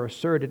grasped or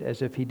asserted,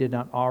 as if he did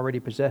not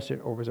already possess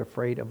it or was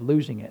afraid of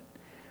losing it.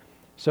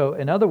 So,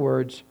 in other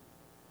words,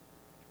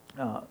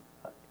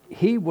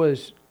 he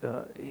was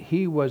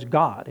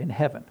God in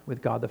heaven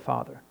with God the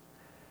Father.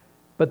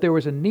 But there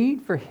was a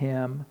need for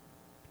him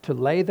to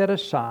lay that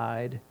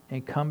aside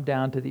and come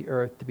down to the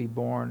earth to be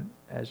born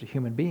as a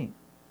human being.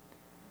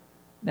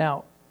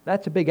 Now,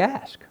 that's a big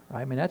ask,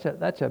 right? I mean, that's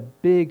a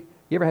big...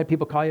 You ever had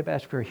people call you up,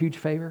 ask for a huge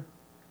favor?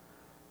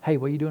 Hey,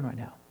 what are you doing right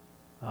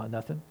now?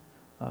 Nothing.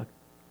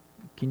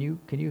 Can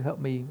you help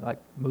me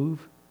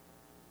move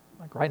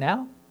right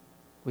now?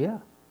 Well, yeah.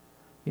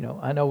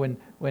 I know when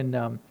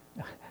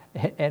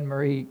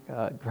Anne-Marie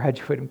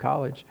graduated from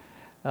college,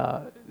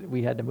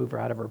 we had to move her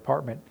out of her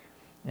apartment.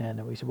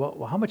 And we said,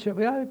 well, how much?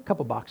 We had a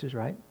couple boxes,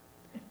 right?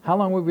 How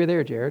long were we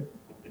there, Jared?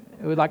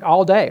 It was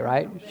all day,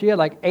 right? She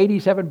had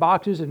 87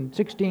 boxes and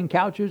 16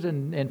 couches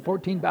and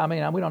 14, we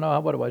don't know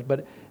what it was,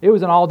 but it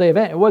was an all-day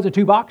event. It wasn't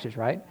 2 boxes,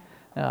 right?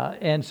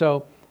 And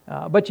so,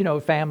 but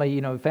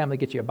family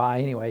gets you a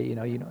buy anyway.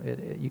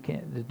 You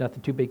can't. There's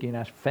nothing too big you can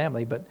ask for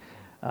family. But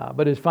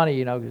it's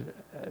funny,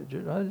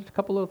 just a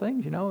couple little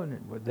things,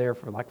 and we're there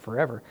for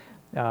forever.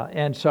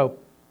 And so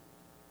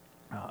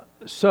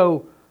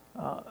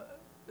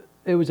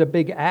it was a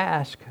big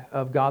ask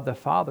of God the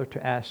Father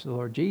to ask the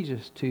Lord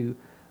Jesus to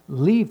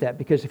leave that,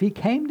 because if he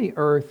came to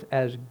earth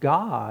as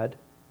God,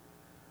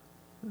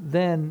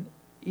 then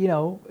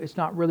it's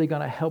not really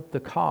going to help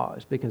the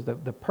cause, because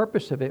the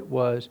purpose of it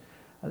was,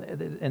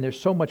 and there's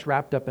so much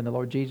wrapped up in the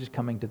Lord Jesus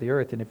coming to the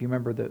earth. And if you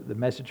remember the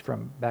message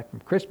back from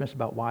Christmas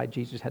about why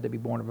Jesus had to be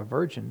born of a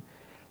virgin,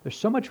 there's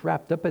so much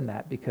wrapped up in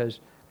that,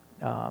 because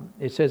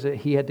it says that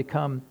he had to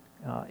come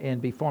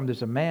and be formed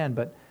as a man,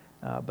 but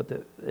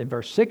in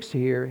verse 6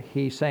 here,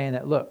 he's saying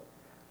that, look,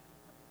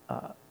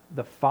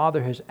 the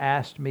Father has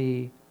asked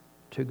me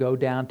to go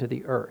down to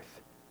the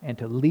earth and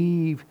to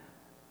leave.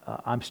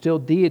 I'm still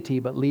deity,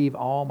 but leave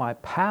all my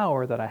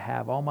power that I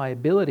have, all my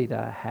ability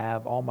that I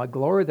have, all my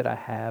glory that I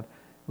have,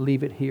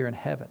 leave it here in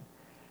heaven,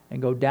 and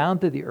go down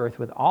to the earth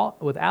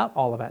without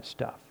all of that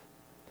stuff.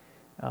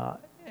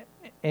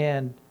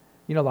 And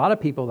a lot of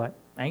people I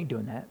ain't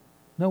doing that.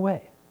 No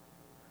way.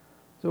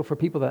 So for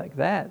people like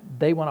that,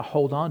 they want to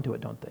hold on to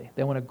it, don't they?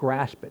 They want to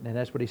grasp it. And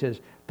that's what he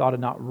says, thought of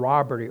not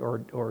robbery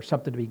or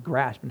something to be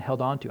grasped and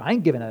held on to. I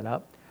ain't giving that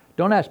up.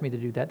 Don't ask me to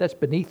do that. That's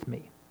beneath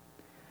me.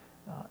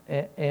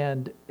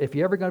 And if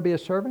you're ever going to be a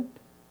servant,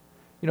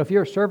 if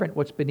you're a servant,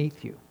 what's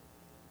beneath you?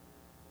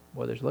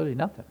 Well, there's literally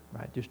nothing,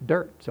 right? Just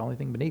dirt. It's the only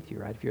thing beneath you,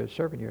 right? If you're a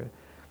servant,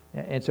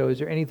 and so is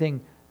there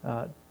anything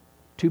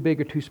too big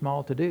or too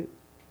small to do?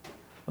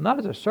 Well, not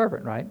as a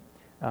servant, right?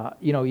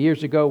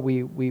 Years ago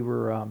we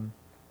were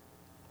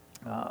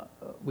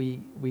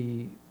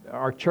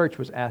our church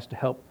was asked to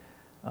help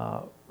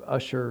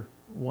usher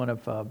one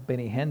of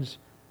Benny Hinn's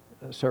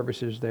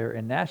services there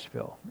in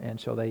Nashville, and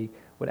so they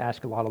would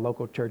ask a lot of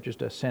local churches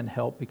to send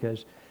help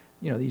because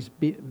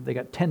they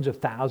got tens of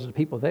thousands of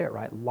people there,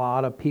 right? A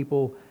lot of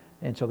people,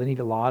 and so they need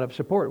a lot of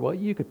support. Well,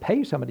 you could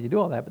pay somebody to do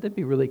all that, but that'd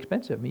be really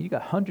expensive. I mean, you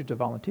got hundreds of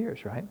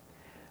volunteers, right?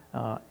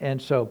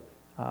 And so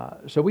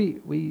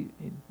we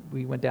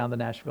went down to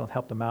Nashville and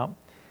helped them out,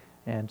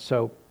 and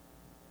so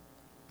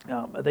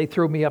they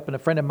threw me up, and a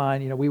friend of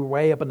mine, we were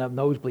way up in the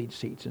nosebleed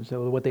seats, and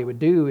so what they would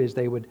do is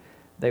they would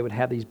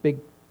have these big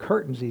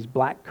curtains, these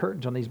black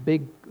curtains on these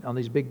big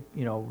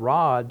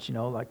rods,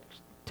 like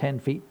 10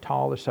 feet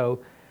tall or so,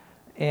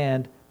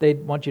 and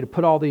they'd want you to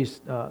put all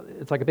these.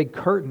 It's like a big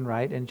curtain,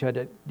 right? And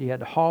you had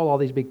to haul all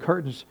these big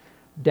curtains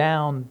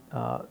down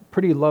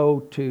pretty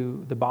low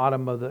to the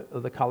bottom of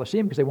the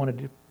Coliseum because they wanted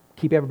to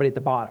keep everybody at the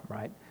bottom,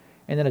 right?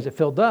 And then as it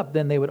filled up,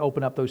 then they would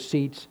open up those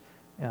seats,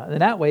 and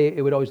that way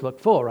it would always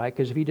look full, right?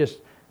 Because if you just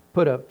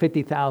put a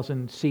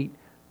 50,000 seat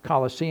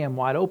Coliseum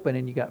wide open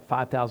and you got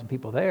 5,000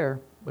 people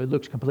there, it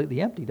looks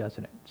completely empty,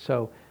 doesn't it?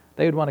 So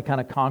they would want to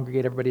kind of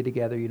congregate everybody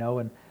together,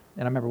 and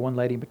I remember one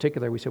lady in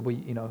particular, we said, we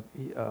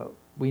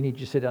need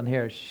you to sit down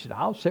here. She said,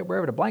 I'll sit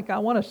wherever the blank I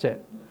want to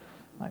sit.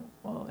 Like,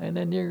 well, and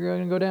then you're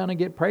going to go down and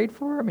get prayed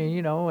for? I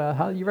mean,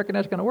 how you reckon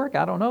that's going to work?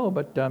 I don't know,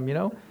 but,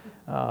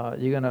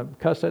 you're going to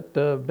cuss at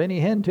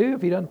Benny Hinn too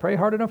if he doesn't pray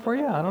hard enough for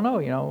you? I don't know,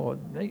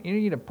 you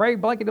need to pray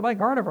blanket to blank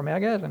harder for me, I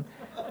guess. And,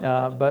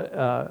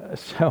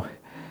 so,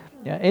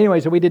 yeah, anyway,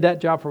 so we did that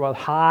job for a while,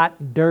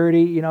 hot,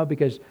 dirty,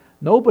 because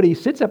nobody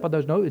sits up on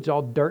those notes. It's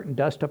all dirt and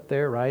dust up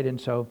there, right? And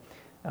so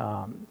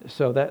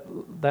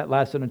that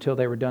lasted until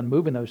they were done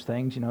moving those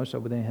things, so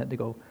they had to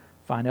go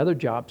find other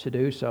jobs to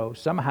do. So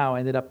somehow I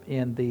ended up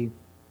in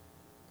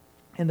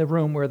the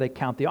room where they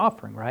count the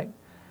offering, right?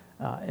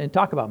 And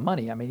talk about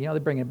money. I mean, they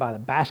bring it by the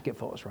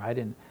basketfuls, right?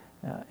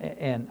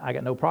 And I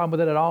got no problem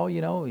with it at all.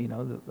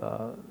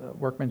 The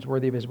workman's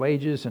worthy of his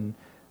wages, and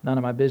none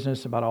of my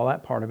business about all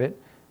that part of it.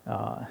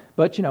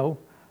 But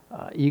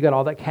you got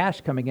all that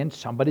cash coming in.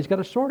 Somebody's got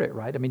to sort it,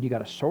 right? I mean, you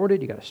got to sort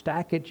it, you got to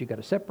stack it, you got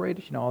to separate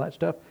it, all that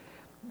stuff.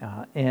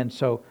 And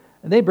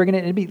they bring it in,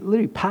 and it'd be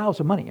literally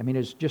piles of money. I mean,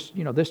 it's just,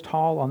 this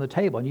tall on the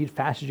table, and you'd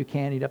fast as you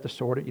can, you'd have to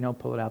sort it,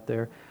 pull it out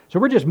there. So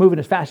we're just moving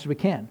as fast as we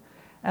can.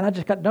 And I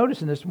just got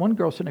noticing this one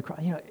girl sitting across,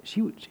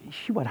 she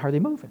wasn't hardly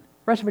moving.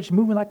 The rest of it just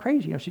moving like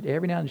crazy. She'd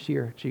every now and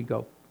then she'd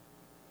go,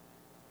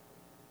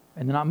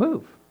 and then not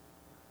move.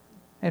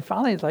 And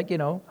finally, it's like,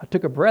 I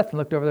took a breath and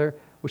looked over there.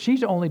 Well,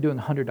 she's only doing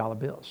 $100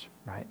 bills,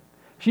 right?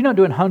 She's not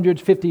doing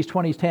hundreds, 50s,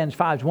 20s, 10s,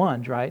 5s,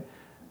 1s, right?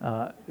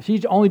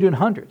 She's only doing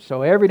hundreds.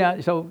 So there's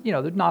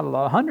not a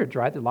lot of hundreds,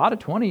 right? There's a lot of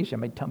 20s. I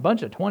mean, a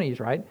bunch of 20s,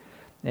 right?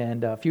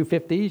 And a few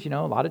 50s, a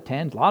lot of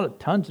 10s, a lot of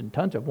tons and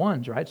tons of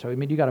 1s, right? So, I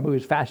mean, you got to move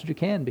as fast as you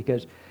can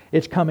because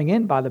it's coming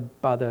in by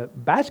the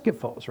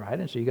basketfuls, right?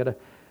 And so you got to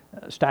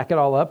stack it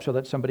all up so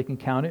that somebody can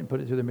count it and put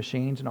it through the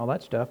machines and all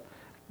that stuff.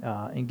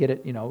 And get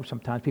it,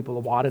 sometimes people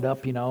will wad it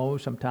up,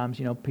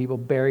 sometimes, people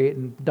bury it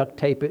and duct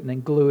tape it and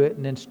then glue it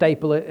and then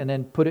staple it and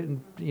then put it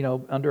in,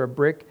 under a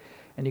brick,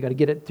 and you got to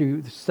get it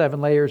through 7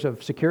 layers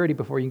of security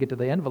before you can get to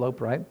the envelope,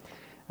 right?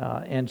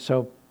 And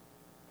so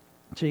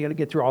you got to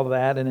get through all of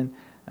that, and then,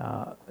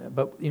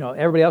 but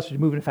everybody else is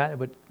moving fast,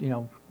 but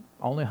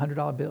only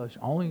 $100 bills,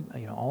 only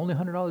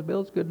 $100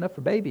 bills good enough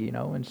for baby,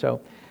 and so.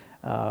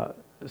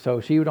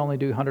 So she would only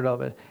do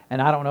 $100, and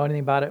I don't know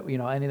anything about it,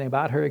 anything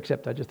about her,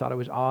 except I just thought it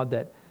was odd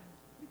that,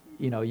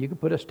 you could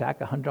put a stack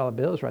of $100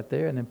 bills right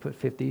there and then put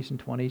 50s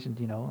and 20s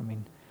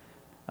and,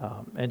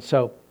 and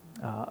so,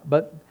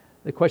 but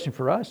the question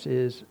for us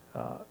is,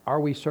 are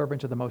we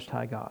servants of the Most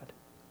High God?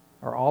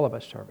 Are all of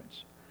us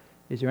servants?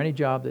 Is there any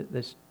job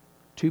that's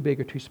too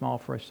big or too small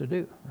for us to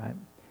do, right?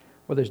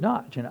 Well, there's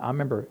not. I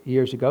remember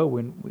years ago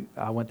when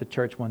I went to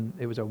church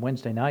it was a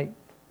Wednesday night,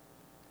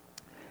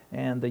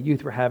 and the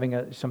youth were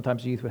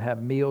sometimes the youth would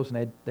have meals,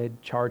 and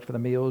they'd charge for the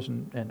meals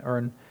and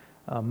earn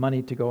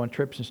money to go on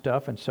trips and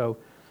stuff. And so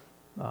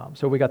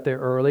we got there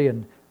early,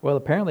 and well,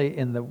 apparently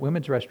in the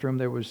women's restroom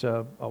there was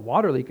a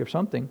water leak or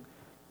something.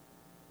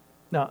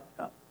 Now,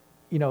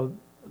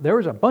 there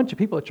was a bunch of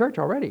people at church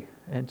already,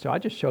 and so I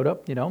just showed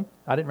up.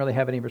 I didn't really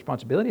have any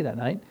responsibility that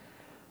night,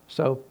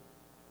 so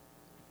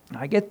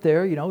I get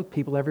there,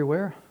 people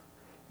everywhere,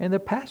 and the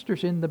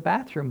pastor's in the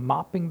bathroom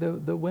mopping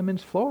the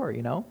women's floor.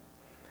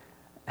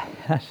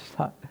 I just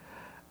thought,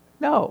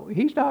 no,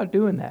 he's not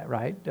doing that,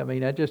 right? I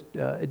mean, it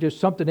just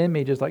something in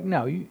me just like,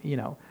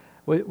 no,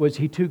 was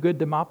he too good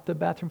to mop the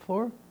bathroom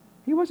floor?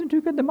 He wasn't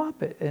too good to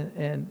mop it.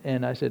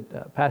 And I said,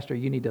 Pastor,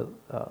 you need to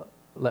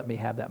let me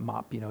have that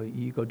mop.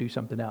 You go do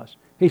something else.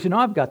 He said, no,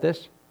 I've got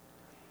this.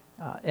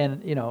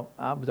 And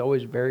I was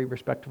always very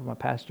respectful of my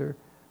pastor.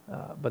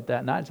 But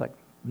that night, it's like,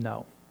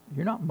 no,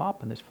 you're not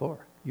mopping this floor.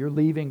 You're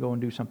leaving, go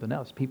and do something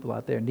else. People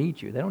out there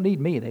need you. They don't need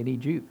me. They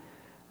need you.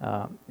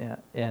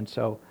 And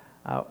so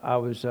I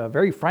was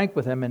very frank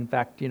with him. In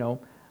fact, I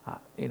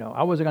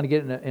wasn't going to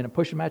get in a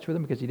pushing match with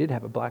him because he did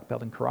have a black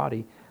belt in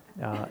karate.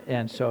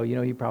 And so,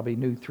 he probably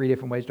knew 3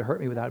 different ways to hurt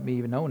me without me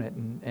even knowing it.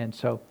 And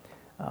so,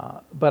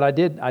 but I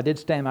did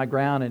stand my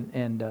ground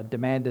and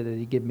demanded that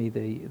he give me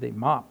the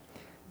mop.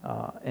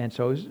 And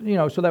so,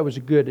 so that was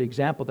a good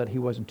example that he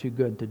wasn't too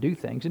good to do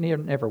things, and he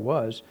never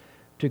was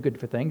too good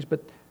for things.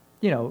 But,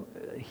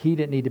 he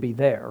didn't need to be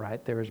there,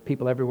 right? There was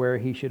people everywhere.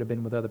 He should have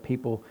been with other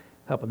people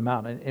helping them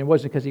out. And it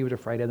wasn't because he was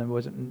afraid of them.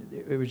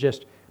 It was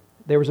just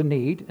there was a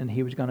need, and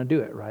he was going to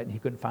do it, right? And he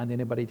couldn't find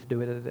anybody to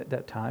do it at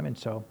that time. And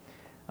so,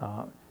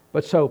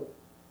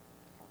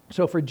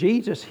 so for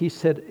Jesus, he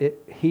said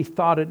he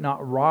thought it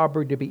not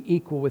robbery to be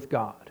equal with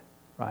God,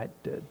 right?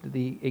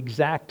 The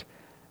exact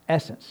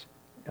essence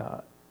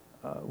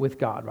with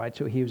God, right?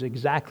 So he was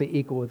exactly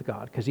equal with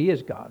God because he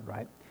is God,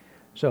 right?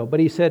 So, but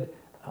he said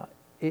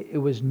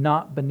it was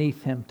not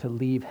beneath him to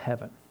leave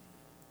heaven.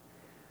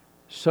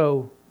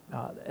 So,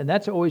 and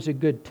that's always a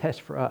good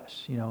test for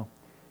us,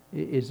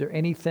 Is there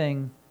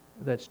anything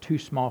that's too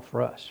small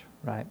for us,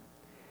 right?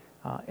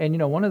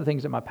 And one of the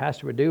things that my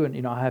pastor would do,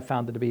 and I have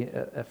found it to be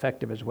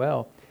effective as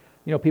well.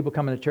 People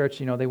come into church,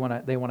 they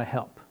want to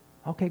help.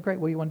 Okay, great.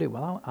 What do you want to do?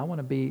 Well, I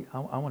want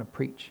to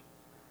preach.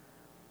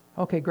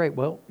 Okay, great.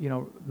 Well, we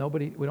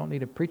don't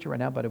need a preacher right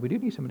now, but we do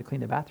need somebody to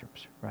clean the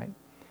bathrooms, right?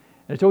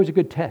 And it's always a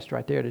good test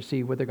right there to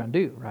see what they're going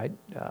to do, right?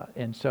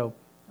 And so,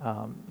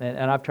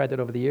 and I've tried that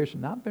over the years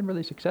and not been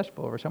really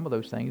successful over some of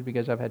those things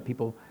because I've had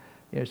people,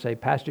 say,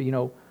 Pastor,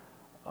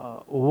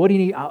 what do you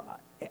need?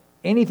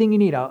 Anything you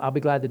need, I'll be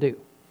glad to do.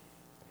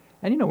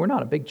 And we're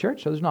not a big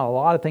church, so there's not a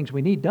lot of things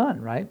we need done,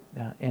 right?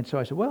 And so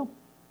I said, well,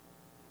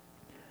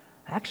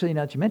 actually,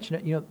 now that you mention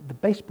it, the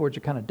baseboards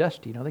are kind of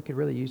dusty. They could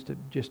really use to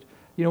just,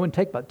 it wouldn't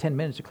take about 10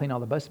 minutes to clean all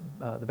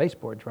the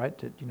baseboards, right?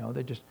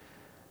 They just,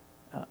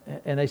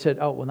 and they said,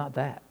 oh, well, not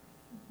that.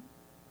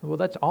 Well,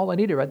 that's all I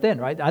needed right then,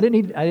 right? I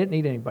didn't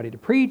need anybody to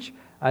preach.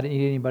 I didn't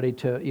need anybody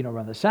to,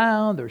 run the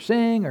sound or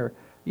sing or,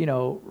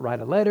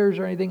 write letters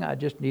or anything. I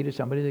just needed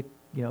somebody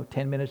to,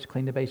 10 minutes to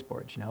clean the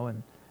baseboards,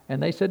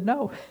 And they said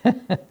no,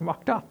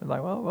 walked off. I'm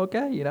like, well,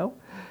 okay,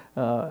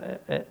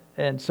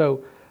 and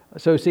so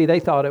see, they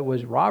thought it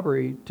was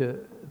robbery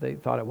to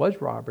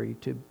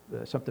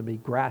something to be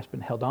grasped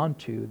and held on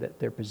to, that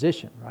their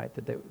position, right?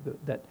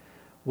 That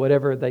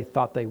whatever they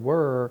thought they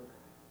were,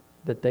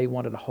 that they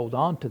wanted to hold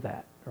on to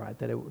that, right?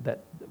 That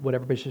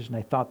whatever position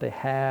they thought they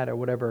had or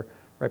whatever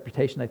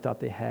reputation they thought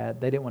they had,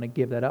 they didn't want to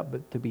give that up,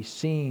 but to be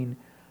seen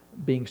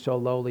being so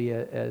lowly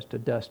as to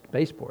dust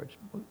baseboards.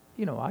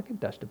 I could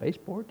dust a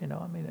baseboard,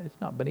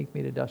 it's not beneath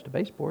me to dust a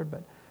baseboard,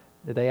 but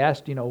they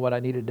asked, what I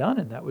needed done,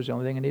 and that was the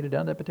only thing I needed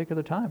done at that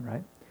particular time,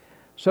 right?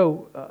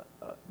 So,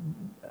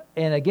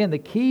 and again, the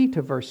key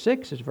to verse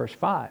 6 is verse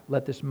 5,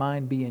 let this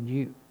mind be in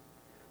you,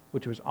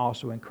 which was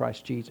also in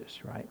Christ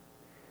Jesus, right?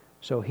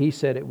 So he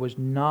said it was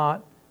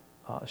not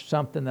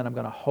something that I'm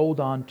going to hold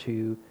on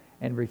to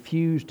and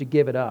refuse to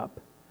give it up.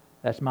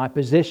 That's my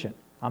position.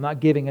 I'm not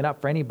giving it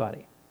up for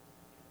anybody.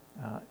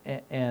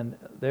 And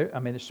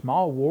the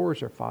small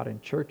wars are fought in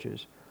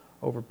churches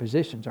over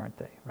positions, aren't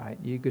they? Right?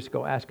 You just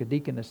go ask a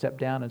deacon to step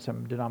down in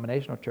some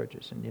denominational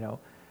churches, and you're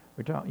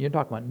talking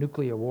about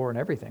nuclear war and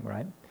everything,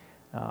 right?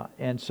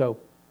 And so,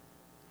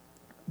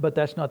 but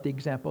that's not the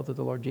example that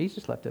the Lord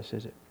Jesus left us,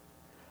 is it?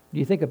 Do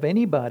you think of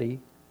anybody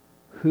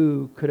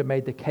who could have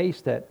made the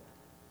case that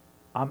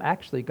I'm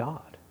actually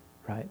God,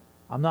 right?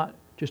 I'm not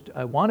just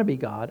I want to be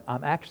God.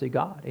 I'm actually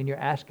God, and you're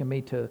asking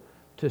me to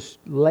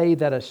lay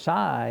that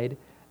aside.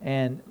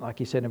 And like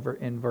he said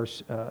in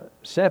verse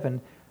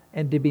 7,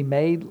 and to be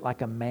made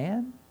like a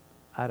man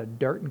out of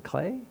dirt and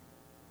clay.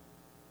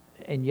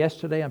 And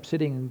yesterday I'm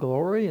sitting in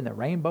glory and the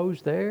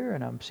rainbow's there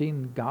and I'm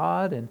seeing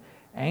God and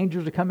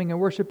angels are coming and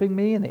worshiping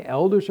me and the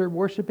elders are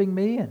worshiping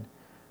me. And,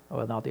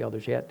 well, not the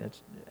elders yet.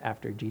 That's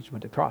after Jesus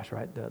went to the cross,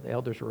 right? The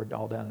elders were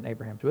all down in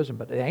Abraham's bosom,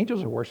 but the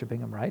angels are worshiping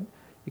him, right?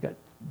 You got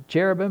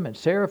cherubim and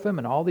seraphim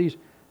and all these,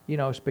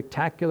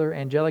 spectacular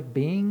angelic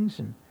beings,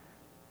 and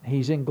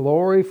he's in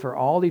glory for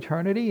all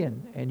eternity,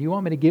 and you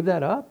want me to give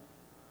that up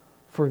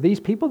for these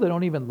people that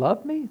don't even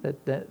love me,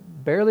 that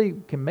barely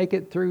can make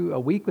it through a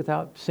week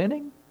without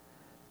sinning?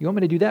 You want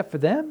me to do that for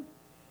them?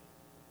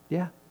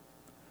 Yeah.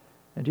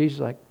 And Jesus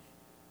is like,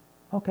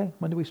 okay,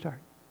 when do we start?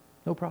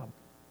 No problem.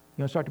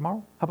 You want to start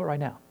tomorrow? How about right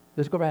now?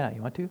 Let's go right now.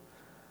 You want to?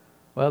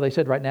 Well, they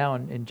said right now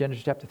in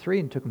Genesis chapter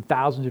 3, and it took them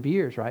thousands of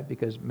years, right?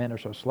 Because men are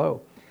so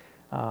slow.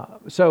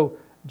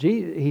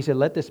 He said,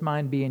 let this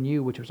mind be in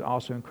you, which was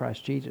also in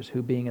Christ Jesus,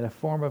 who being in the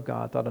form of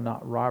God, thought it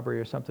not robbery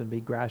or something to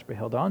be grasped or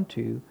held on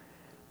to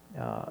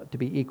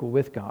be equal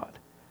with God.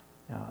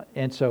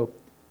 And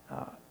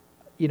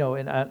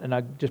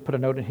I just put a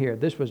note in here.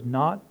 This was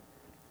not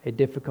a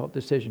difficult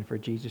decision for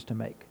Jesus to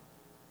make.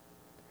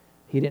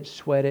 He didn't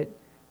sweat it.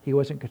 He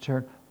wasn't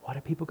concerned, what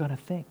are people going to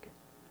think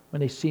when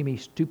they see me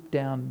stoop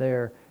down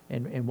there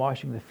and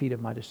washing the feet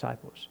of my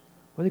disciples?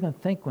 What are they going to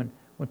think when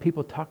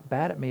people talk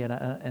bad at me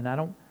and I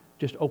don't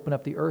just open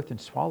up the earth and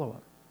swallow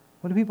them?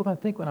 What are people going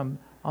to think when I'm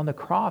on the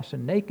cross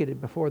and naked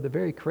before the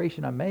very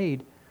creation I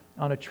made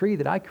on a tree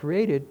that I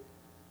created?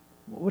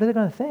 What are they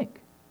going to think?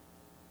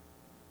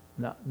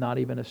 Not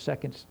even a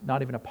second,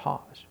 not even a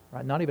pause,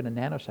 right? Not even a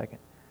nanosecond.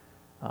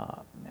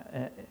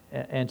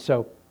 And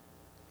so,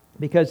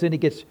 because then he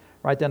gets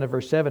right down to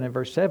verse 7, and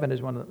verse 7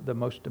 is one of the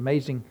most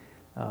amazing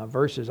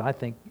verses, I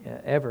think,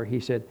 ever. He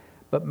said,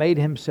 but made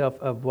himself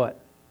of what?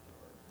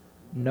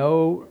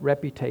 No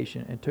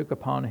reputation, and took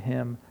upon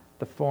him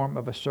the form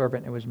of a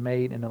servant, and was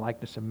made in the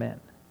likeness of men.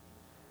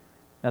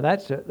 Now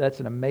that's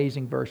an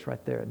amazing verse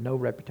right there. No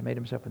reputation, made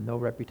himself with no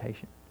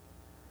reputation.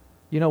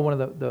 You know, one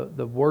of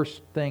the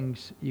worst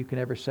things you can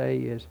ever say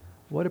is,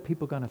 what are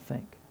people going to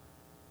think?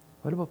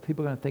 What are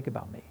people going to think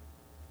about me?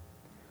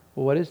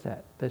 Well, what is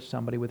that? That's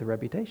somebody with a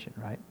reputation,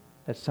 right?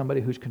 That's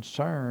somebody who's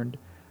concerned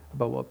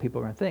about what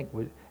people are going to think.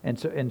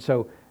 And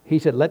so he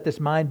said, let this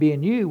mind be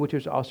in you, which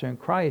was also in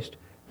Christ.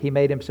 He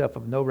made himself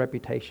of no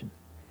reputation.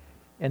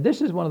 And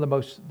this is one of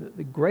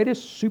the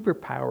greatest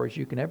superpowers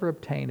you can ever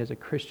obtain as a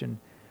Christian,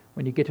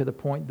 when you get to the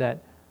point that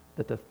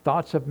the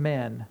thoughts of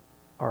men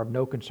are of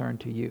no concern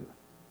to you.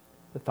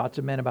 The thoughts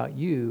of men about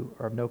you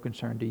are of no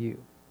concern to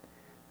you.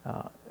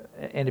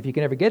 And if you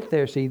can ever get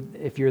there, see,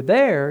 if you're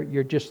there,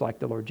 you're just like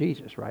the Lord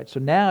Jesus, right? So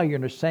now you're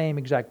in the same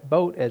exact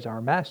boat as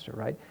our Master,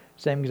 right?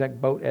 Same exact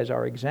boat as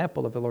our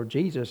example of the Lord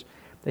Jesus,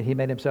 that he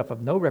made himself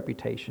of no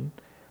reputation.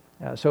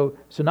 So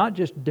not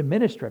just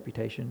diminished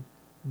reputation,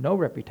 no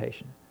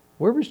reputation.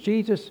 Where was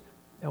Jesus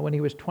when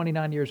he was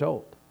 29 years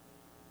old?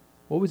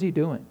 What was he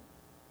doing?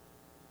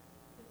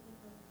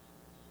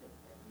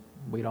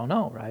 We don't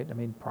know, right? I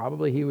mean,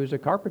 probably he was a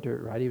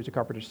carpenter, right? He was a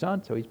carpenter's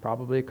son, so he's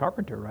probably a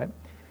carpenter, right?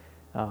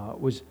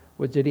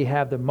 Did he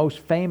have the most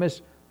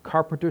famous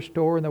carpenter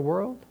store in the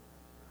world?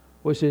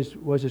 Was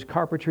his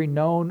carpentry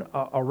known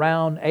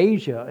around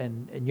Asia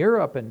and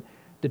Europe? And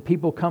did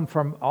people come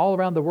from all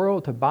around the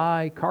world to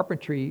buy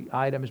carpentry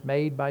items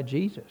made by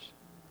Jesus?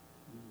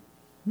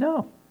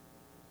 No.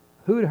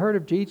 Who had heard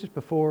of Jesus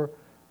before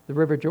the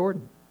River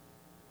Jordan?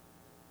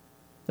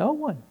 No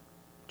one.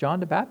 John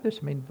the Baptist,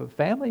 I mean,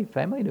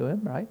 family knew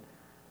him, right?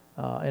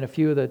 And a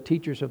few of the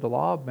teachers of the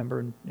law,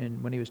 remember,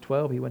 when he was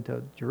 12, he went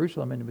to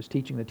Jerusalem and was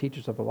teaching the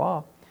teachers of the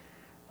law.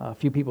 A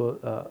few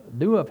people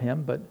knew of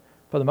him, but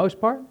for the most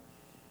part,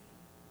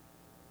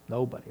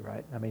 nobody,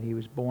 right? I mean, he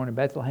was born in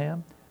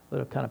Bethlehem, a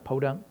little kind of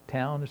podunk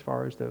town as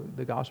far as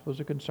the Gospels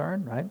are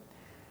concerned, right?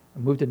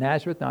 Moved to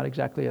Nazareth, not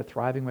exactly a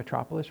thriving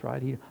metropolis,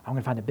 right? I'm going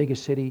to find the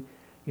biggest city.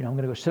 I'm going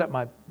to go set up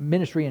my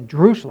ministry in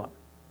Jerusalem.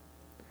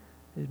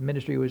 His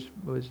ministry was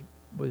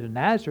in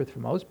Nazareth for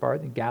the most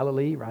part, in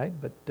Galilee, right?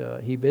 But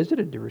he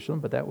visited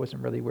Jerusalem, but that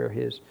wasn't really where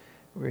his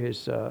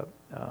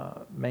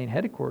main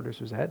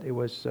headquarters was at. It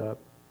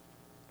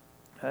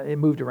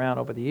moved around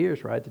over the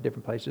years, right, to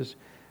different places.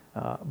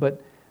 But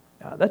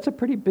that's a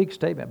pretty big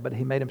statement. But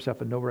he made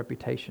himself a no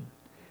reputation.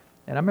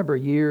 And I remember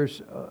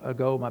years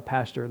ago, my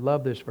pastor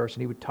loved this verse,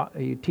 and he would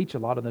teach a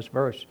lot on this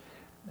verse.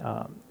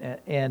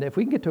 And if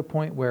we can get to a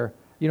point where,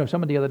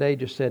 someone the other day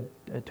just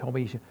told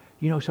me, so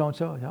and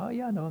so. Oh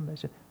yeah, I know him.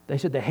 They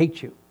said they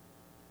hate you.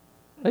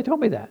 They told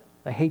me that.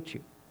 They hate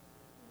you.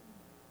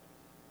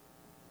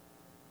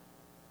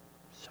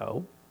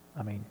 So,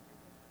 I mean,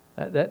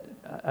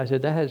 I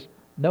said that has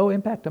no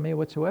impact on me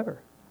whatsoever.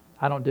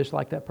 I don't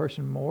dislike that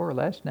person more or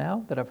less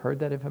now that I've heard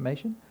that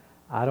information.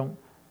 I'm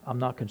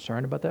not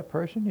concerned about that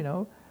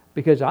person,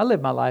 because I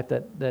live my life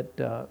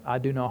that I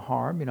do no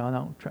harm. I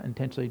don't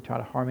intentionally try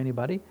to harm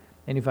anybody.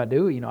 And if I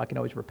do, I can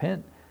always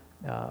repent.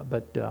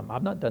 But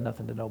I've not done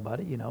nothing to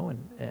nobody,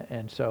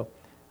 and so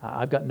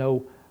I've got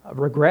no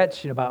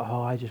regrets about,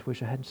 I just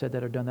wish I hadn't said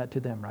that or done that to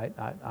them, right?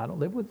 I don't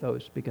live with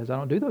those because I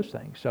don't do those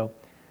things. So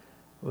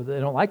they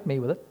don't like me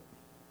with it.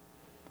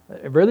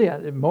 Really,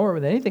 more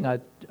than anything, I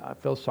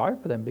feel sorry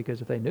for them,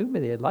 because if they knew me,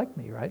 they'd like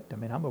me, right? I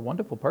mean, I'm a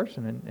wonderful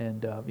person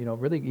and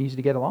really easy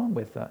to get along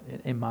with,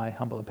 in my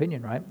humble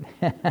opinion, right?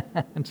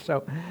 And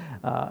so,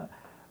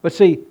 but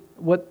see,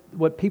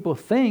 what people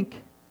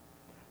think,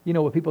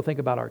 what people think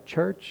about our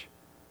church,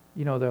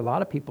 there are a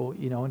lot of people,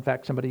 in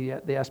fact,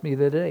 they asked me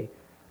the other day,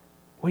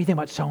 what do you think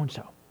about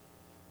so-and-so?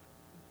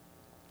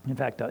 In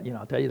fact,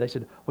 I'll tell you, they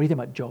said, what do you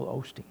think about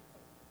Joel Osteen?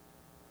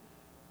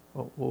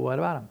 Well, what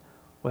about him?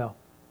 Well,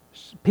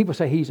 people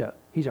say he's a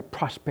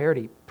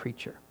prosperity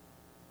preacher.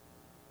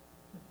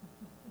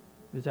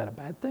 Is that a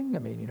bad thing? I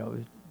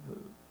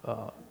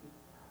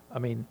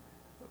mean,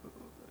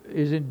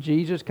 isn't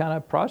Jesus kind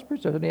of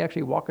prosperous? Doesn't he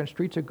actually walk on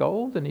streets of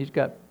gold? And he's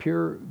got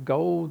pure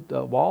gold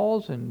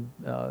walls, and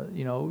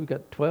we've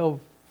got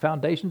 12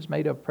 foundations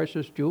made of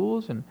precious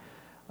jewels, and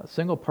a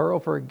single pearl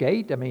for a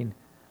gate. I mean,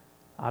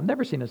 I've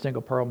never seen a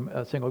single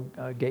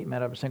gate made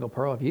out of a single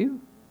pearl. Have you?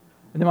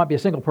 And there might be a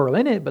single pearl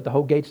in it, but the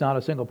whole gate's not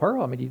a single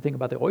pearl. I mean, you think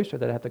about the oyster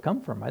that it have to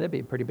come from, right? That'd be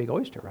a pretty big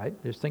oyster, right?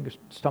 Just think of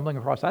stumbling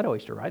across that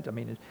oyster, right? I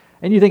mean,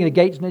 and you think of the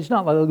gates, and it's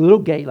not like a little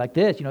gate like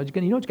this. You know, it's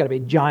got to be a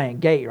giant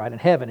gate, right? In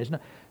heaven, there's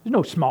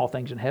no small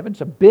things in heaven.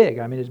 It's a big.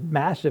 I mean, it's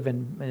massive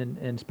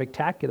and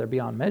spectacular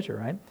beyond measure,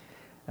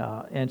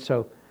 right? And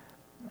so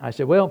I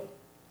said, well,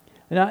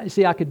 and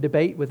I could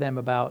debate with them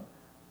about,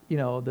 you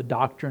know, the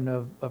doctrine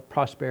of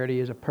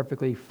prosperity is a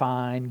perfectly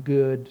fine,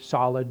 good,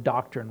 solid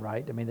doctrine,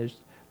 right? I mean,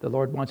 the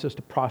Lord wants us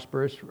to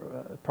prosper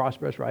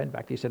us, right? In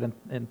fact, He said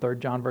in 3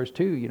 John verse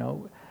 2, you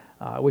know,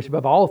 I wish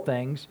above all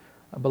things,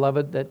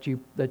 beloved, that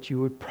you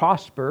would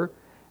prosper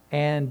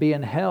and be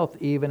in health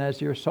even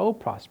as your soul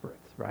prospereth,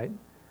 right?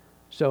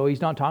 So He's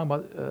not talking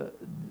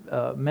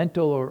about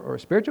mental or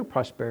spiritual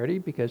prosperity,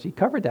 because He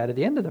covered that at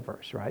the end of the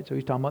verse, right? So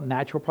He's talking about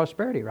natural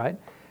prosperity, right?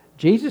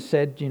 Jesus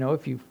said, you know,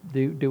 if you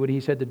do what He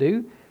said to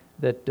do,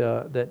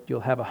 that you'll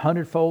have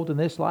 100-fold in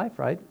this life,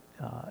 right?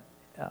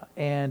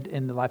 And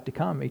in the life to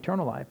come,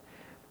 eternal life.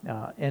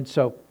 And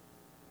so,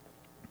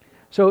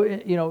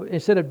 you know,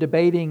 instead of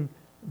debating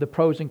the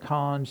pros and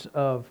cons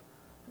of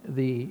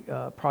the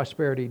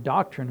prosperity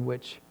doctrine,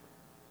 which,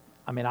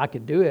 I mean, I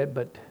could do it,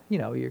 but, you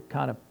know, you're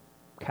kind of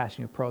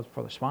casting your pearls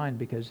before the swine,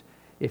 because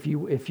if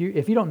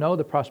you don't know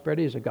that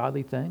prosperity is a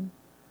godly thing,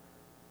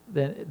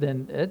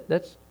 then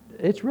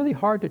it's really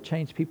hard to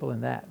change people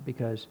in that,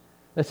 because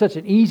that's such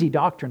an easy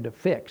doctrine to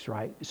fix,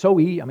 right? So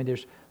easy. I mean,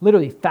 there's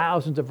literally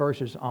thousands of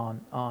verses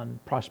on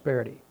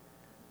prosperity,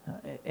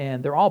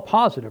 and they're all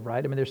positive,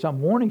 right? I mean, there's some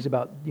warnings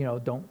about, you know,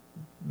 don't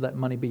let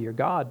money be your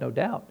god, no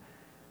doubt,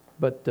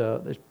 but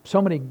there's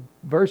so many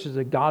verses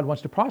that God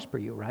wants to prosper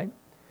you, right?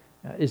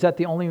 Is that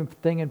the only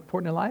thing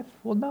important in life?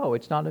 Well, no,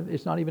 it's not.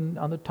 It's not even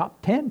on the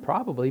top 10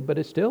 probably, but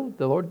it's still,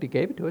 the Lord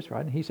gave it to us,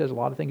 right? And He says a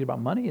lot of things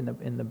about money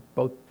in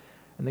both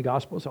in the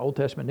Gospels, Old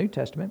Testament, New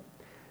Testament,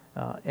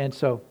 and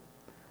so.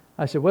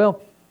 I said,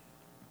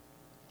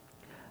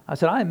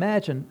 I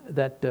imagine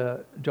that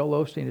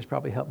Joel Osteen has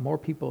probably helped more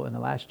people in the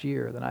last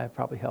year than I have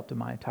probably helped in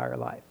my entire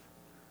life.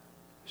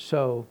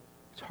 So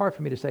it's hard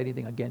for me to say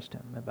anything against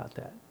him about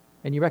that.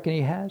 And you reckon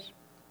he has? I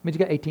mean, he's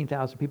got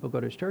 18,000 people go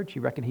to his church.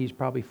 You reckon he's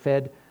probably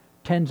fed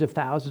tens of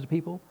thousands of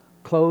people,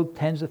 clothed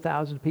tens of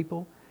thousands of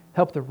people,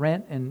 helped the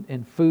rent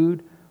and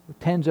food with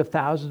tens of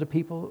thousands of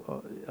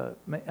people?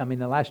 I mean,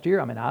 the last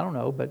year, I mean, I don't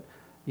know, but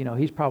you know,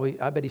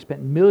 I bet he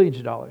spent millions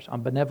of dollars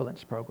on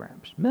benevolence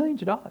programs.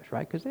 Millions of dollars,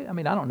 right? Because, I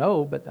mean, I don't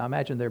know, but I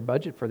imagine their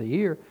budget for the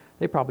year,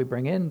 they probably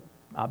bring in,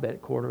 I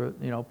bet probably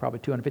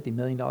 $250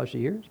 million a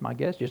year is my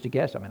guess. Just a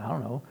guess. I mean, I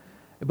don't know.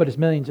 But it's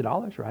millions of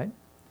dollars, right?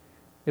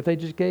 If they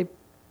just gave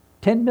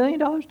 $10 million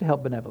to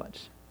help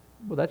benevolence,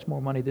 well, that's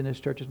more money than this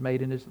church has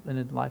made in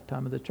the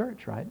lifetime of the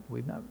church, right?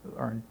 We've not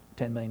earned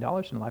 $10 million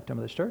in the lifetime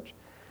of this church.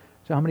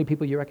 So how many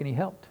people you reckon he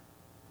helped?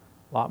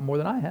 A lot more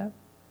than I have.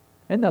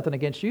 And nothing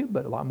against you,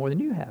 but a lot more than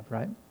you have,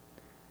 right?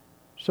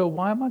 So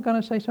why am I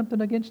going to say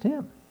something against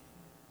him?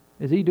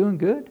 Is he doing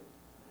good?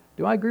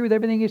 Do I agree with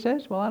everything he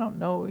says? Well, I don't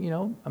know, you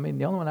know. I mean,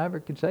 the only one I ever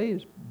could say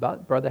is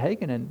about Brother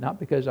Hagin, and not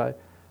because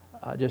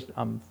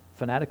I'm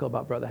fanatical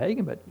about Brother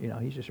Hagin, but, you know,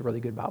 he's just a really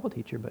good Bible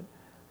teacher. But,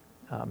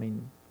 I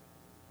mean,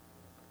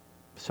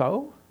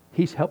 so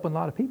he's helping a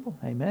lot of people,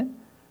 amen?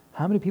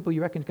 How many people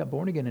you reckon got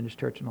born again in this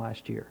church in the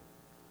last year?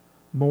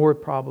 More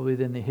probably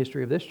than the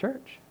history of this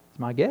church. It's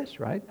my guess,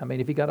 right? I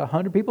mean, if you got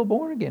 100 people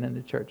born again in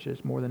the church,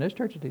 it's more than this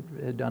church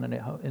had done in it.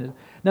 Now,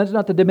 that's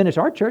not to diminish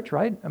our church,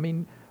 right? I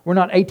mean, we're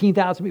not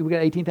 18,000 people. We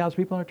got 18,000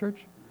 people in our church.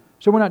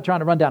 So we're not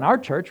trying to run down our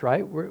church,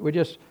 right? We're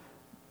just,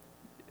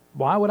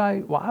 why would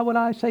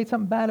I say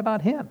something bad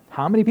about him?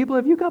 How many people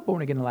have you got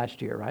born again in the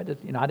last year, right?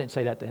 You know, I didn't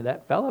say that to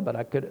that fella, but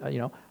I could, you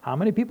know, how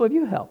many people have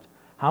you helped?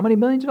 How many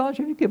millions of dollars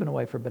have you given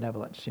away for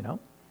benevolence, you know?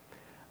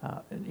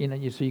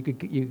 So you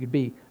could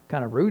be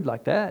kind of rude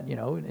like that, you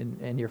know,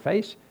 in your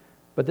face.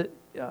 But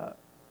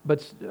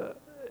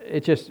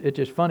it's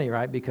just funny,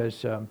 right?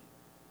 Because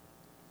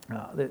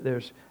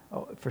there's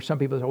for some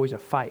people there's always a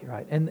fight,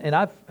 right? And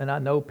I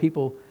know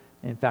people.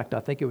 In fact, I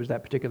think it was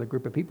that particular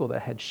group of people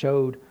that had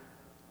showed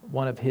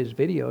one of his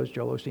videos,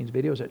 Joel Osteen's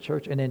videos at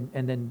church, and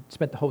then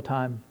spent the whole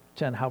time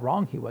saying how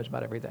wrong he was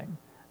about everything.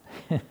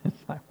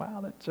 It's like,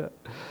 wow,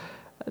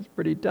 that's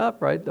pretty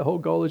tough, right? The whole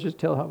goal is just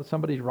tell how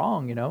somebody's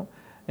wrong, you know.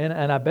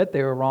 And I bet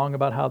they were wrong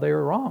about how they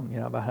were wrong, you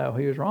know, about how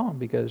he was wrong.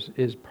 Because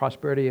is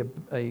prosperity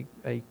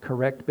a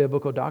correct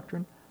biblical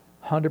doctrine?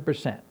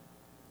 100%.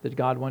 That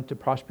God wants to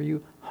prosper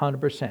you?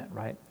 100%,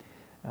 right?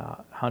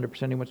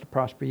 100% He wants to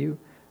prosper you.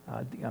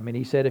 I mean,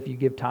 He said if you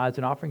give tithes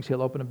and offerings,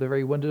 He'll open up the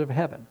very windows of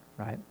heaven,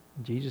 right?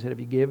 Jesus said if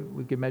you give,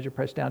 we give measure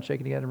pressed down,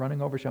 shaken together, and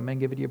running over, shall men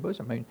give it to your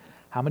bosom. I mean,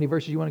 how many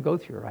verses you want to go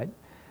through, right?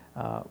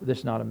 This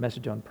is not a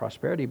message on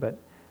prosperity, but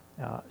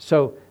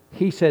so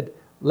He said,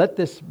 let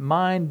this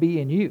mind be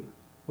in you,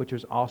 which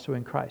was also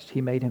in Christ.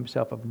 He made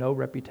Himself of no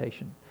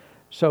reputation.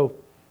 So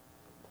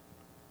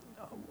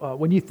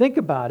when you think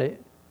about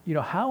it, you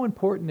know, how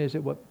important is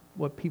it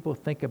what people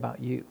think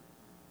about you?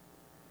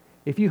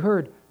 If you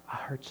heard, I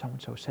heard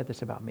so-and-so said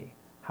this about me,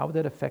 how would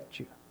that affect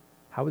you?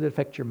 How would it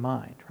affect your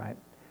mind, right?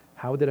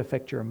 How would it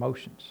affect your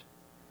emotions?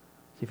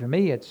 See, for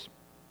me,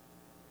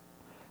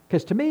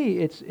 because to me,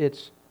 it's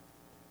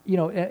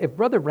if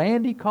Brother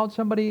Randy called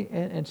somebody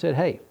and said,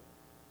 hey,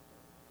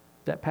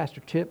 that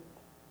Pastor Chip,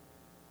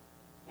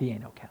 he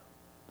ain't no count.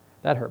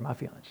 That hurt my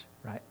feelings,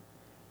 right?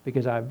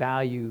 Because I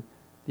value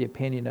the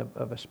opinion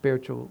of a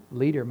spiritual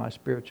leader, my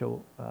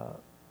spiritual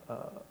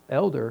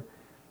elder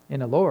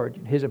in the Lord.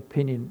 His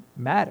opinion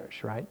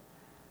matters, right?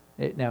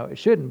 Now, it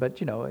shouldn't,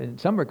 but, in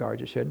some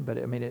regards it shouldn't. But,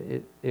 I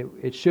mean,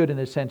 it should in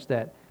the sense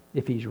that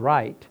if he's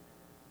right,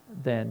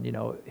 then,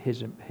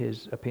 his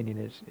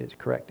opinion is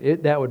correct.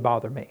 That would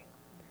bother me.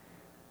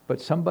 But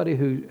somebody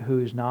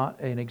who's not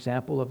an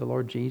example of the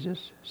Lord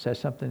Jesus says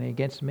something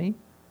against me.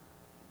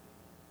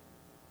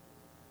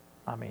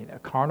 I mean, a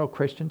carnal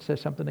Christian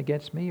says something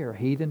against me, or a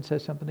heathen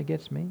says something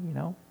against me,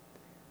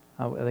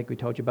 I think we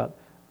told you about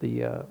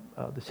the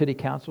city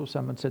council.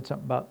 Someone said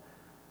something about,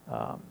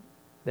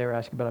 they were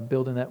asking about a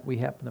building that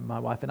my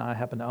wife and I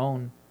happen to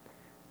own.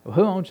 Well,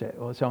 who owns it?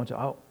 Well,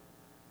 so-and-so.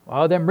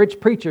 Oh, them rich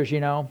preachers,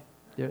 in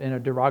a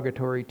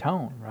derogatory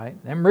tone,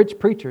 right? Them rich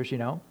preachers,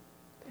 and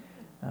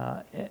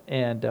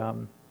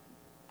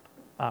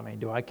I mean,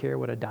 do I care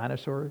what a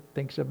dinosaur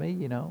thinks of me?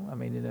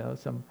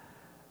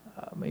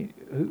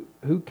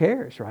 Who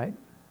cares, right?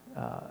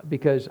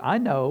 Because I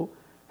know,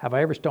 have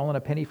I ever stolen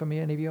a penny from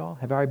you, any of you all?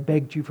 Have I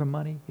begged you for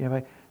money?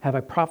 Have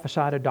I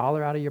prophesied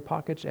 $1 out of your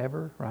pockets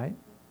ever, right?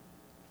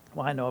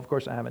 Well, I know, of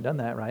course, I haven't done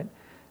that, right?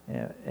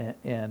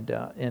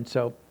 And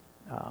so,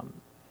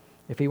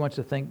 if he wants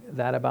to think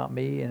that about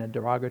me in a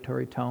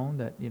derogatory tone,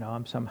 that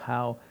I'm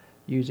somehow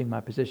using my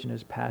position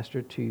as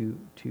pastor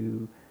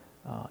to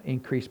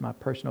increase my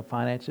personal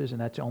finances, and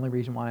that's the only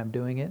reason why I'm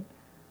doing it.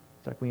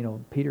 It's like,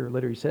 Peter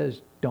literally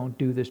says, don't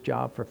do this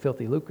job for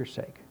filthy lucre's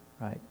sake,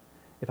 right?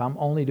 If I'm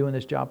only doing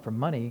this job for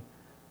money,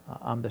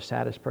 I'm the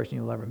saddest person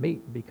you'll ever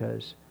meet,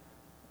 because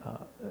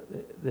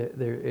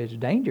there is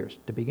dangerous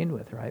to begin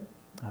with, right?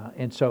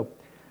 And so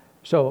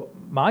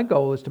my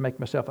goal is to make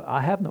myself,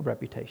 I have no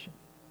reputation.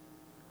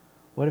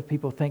 What if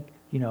people think,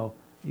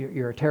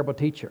 you're a terrible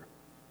teacher?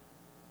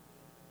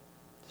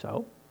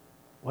 So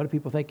what if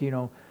people think,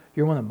 you're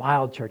one of the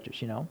mild churches,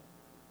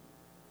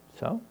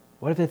 So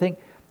what if they think,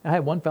 I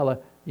had one fella,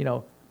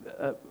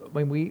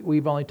 when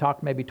we've only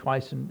talked maybe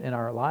twice in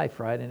our life,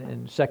 right?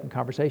 In second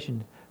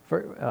conversation,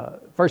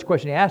 first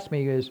question he asked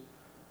me is,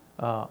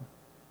 what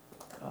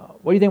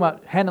do you think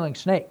about handling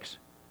snakes?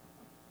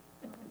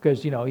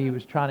 Because, he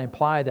was trying to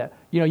imply that,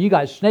 you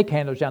guys snake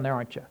handlers down there,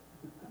 aren't you?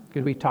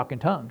 Because we talk in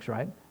tongues,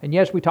 right? And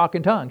yes, we talk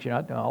in tongues,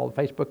 all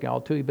Facebook and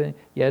all too.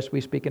 Yes, we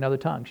speak in other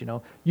tongues,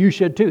 You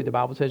should too. The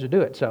Bible says to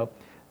do it. So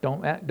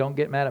don't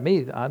get mad at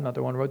me. I'm not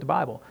the one who wrote the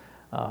Bible.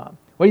 What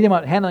do you think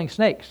about handling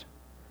snakes?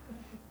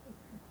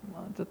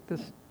 Well, it's the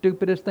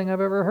stupidest thing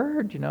I've ever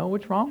heard.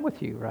 What's wrong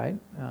with you, right?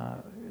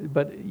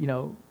 But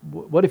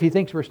what if he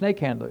thinks we're snake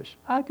handlers?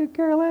 I could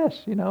care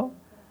less,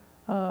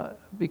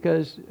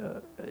 because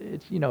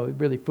it's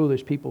really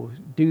foolish people who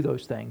do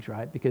those things,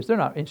 right? Because they're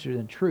not interested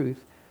in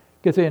truth.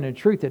 Because they're in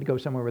truth, they'd go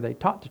somewhere where they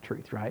taught the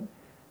truth, right?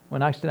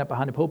 When I stand up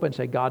behind the pulpit and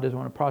say, God doesn't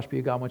want to prosper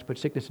you, God wants to put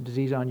sickness and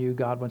disease on you,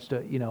 God wants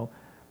to,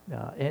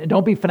 and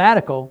don't be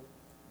fanatical.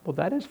 Well,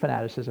 that is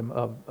fanaticism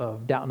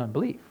of doubt and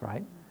unbelief,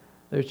 right?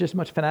 There's just as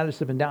much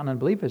fanaticism in doubt and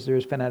unbelief as there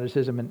is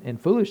fanaticism in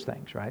foolish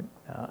things, right?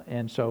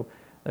 And so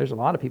there's a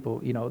lot of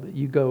people, that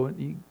you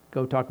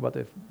go talk about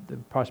the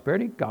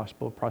prosperity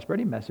gospel,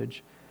 prosperity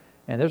message,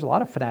 and there's a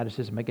lot of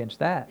fanaticism against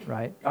that,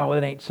 right? Oh,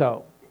 it ain't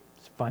so.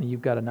 It's funny,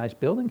 you've got a nice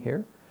building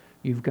here.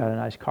 You've got a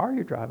nice car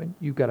you're driving.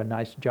 You've got a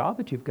nice job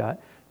that you've got.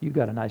 You've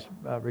got a nice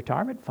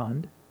retirement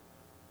fund.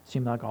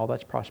 Seems like all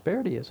that's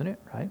prosperity, isn't it,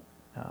 right?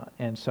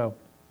 And so,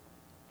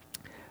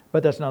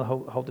 but that's not a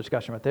whole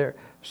discussion right there.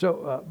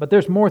 So, but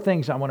there's more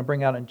things I want to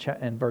bring out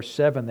in verse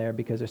 7 there,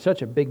 because it's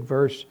such a big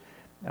verse,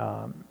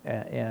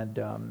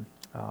 and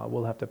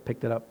we'll have to pick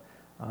that up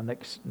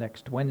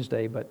next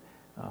Wednesday. But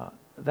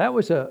that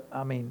was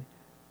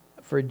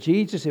for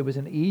Jesus, it was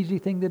an easy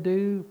thing to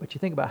do, but you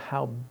think about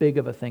how big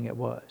of a thing it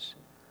was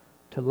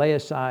to lay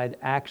aside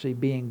actually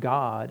being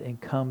God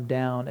and come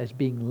down as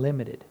being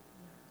limited.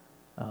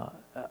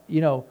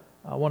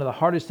 One of the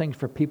hardest things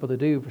for some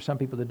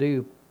people to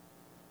do,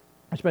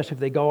 especially if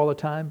they go all the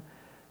time,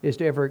 is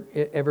to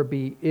ever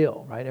be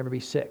ill, right? Ever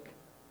be sick,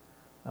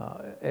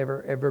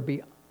 ever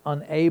be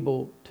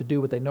unable to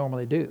do what they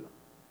normally do,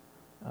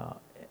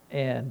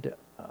 and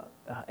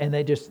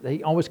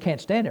they almost can't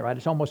stand it, right?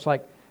 It's almost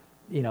like,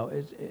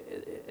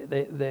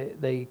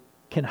 they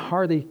can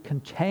hardly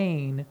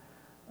contain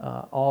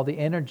all the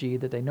energy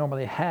that they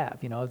normally have,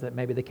 that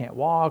maybe they can't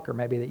walk, or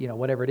maybe that,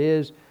 whatever it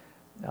is,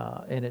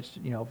 and it's,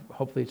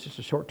 hopefully it's just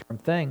a short-term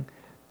thing,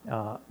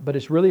 but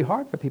it's really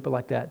hard for people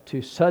like that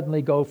to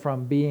suddenly go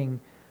from being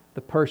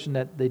the person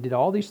that they did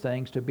all these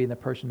things to being the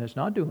person that's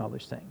not doing all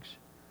these things.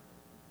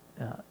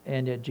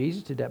 And yet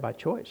Jesus did that by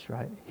choice,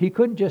 right? He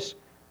couldn't just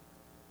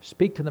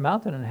speak to the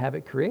mountain and have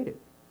it created.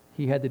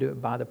 He had to do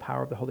it by the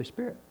power of the Holy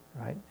Spirit,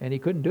 right? And he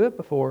couldn't do it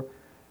before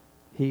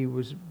he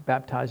was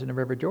baptized in the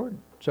River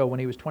Jordan. So when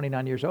he was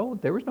 29 years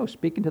old, there was no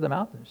speaking to the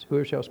mountains.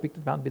 Whoever shall speak to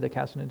the mountain be the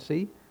cast into the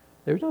sea.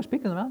 There was no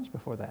speaking to the mountains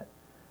before that.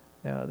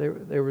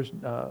 There was,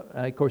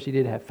 of course, he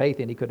did have faith,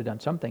 and he could have done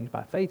some things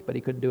by faith, but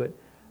he couldn't do it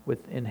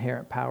with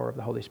inherent power of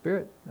the Holy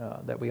Spirit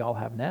that we all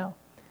have now.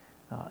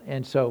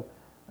 And so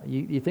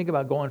you think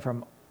about going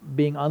from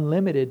being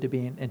unlimited to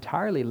being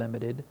entirely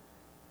limited.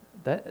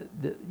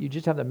 You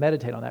just have to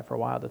meditate on that for a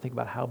while to think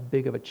about how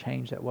big of a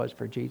change that was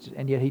for Jesus.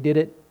 And yet he did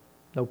it,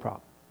 no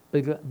problem.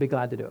 Be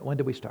glad to do it. When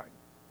did we start?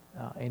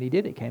 And he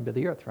did. He came to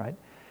the earth, right?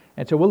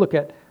 And so we'll look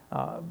at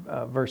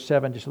verse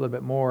 7 just a little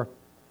bit more,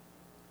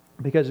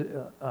 because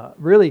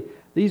really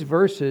these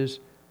verses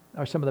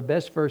are some of the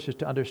best verses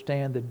to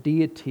understand the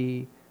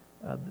deity,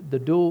 the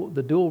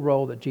dual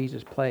role that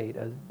Jesus played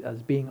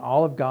as being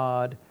all of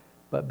God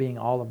but being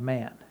all of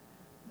man.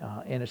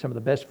 And it's some of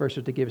the best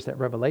verses to give us that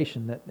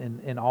revelation that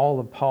in all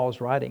of Paul's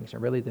writings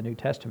and really the New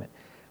Testament.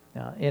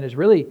 And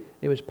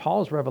it was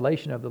Paul's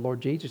revelation of the Lord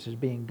Jesus as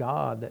being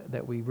God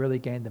that we really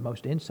gained the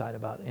most insight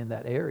about in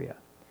that area.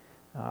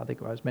 I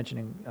think I was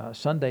mentioning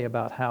Sunday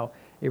about how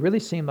it really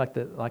seemed like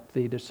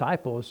the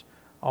disciples,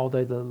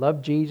 although they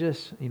loved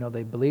Jesus,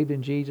 they believed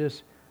in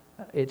Jesus,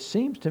 it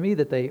seems to me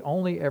that they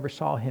only ever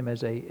saw him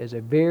as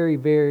a very,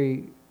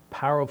 very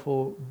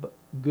powerful,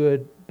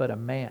 good, but a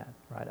man,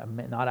 right?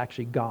 Not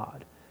actually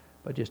God,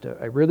 but just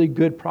a really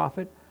good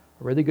prophet,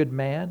 a really good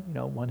man,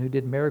 one who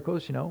did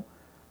miracles,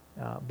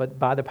 but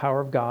by the power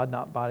of God,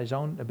 not by his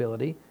own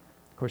ability.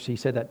 Of course, he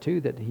said that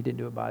too, that he didn't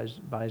do it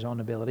by his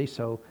own ability.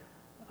 So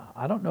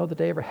I don't know that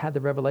they ever had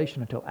the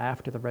revelation until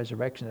after the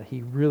resurrection that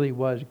he really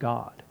was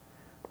God.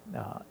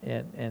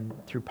 And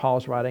through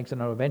Paul's writings, I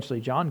know eventually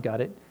John got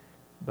it,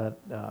 but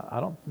I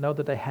don't know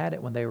that they had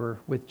it when they were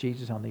with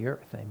Jesus on the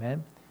earth.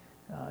 Amen?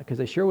 Because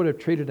they sure would have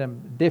treated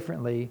him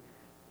differently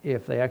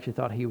if they actually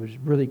thought he was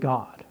really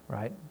God,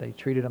 right? They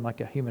treated him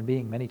like a human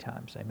being many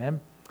times.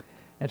 Amen?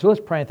 And so let's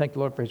pray and thank the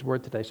Lord for his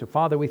word today. So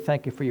Father, we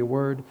thank you for your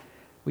word.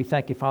 We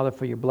thank you, Father,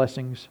 for your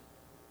blessings.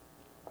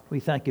 We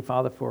thank you,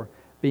 Father, for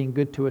being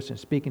good to us and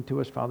speaking to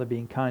us, Father,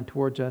 being kind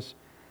towards us.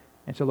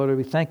 And so, Lord,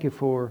 we thank you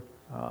for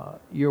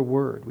your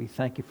word. We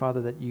thank you,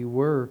 Father, that you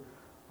were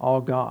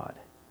all God,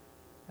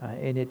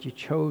 and yet you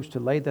chose to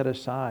lay that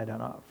aside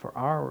for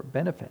our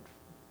benefit.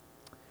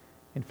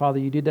 And Father,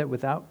 you did that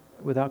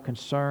without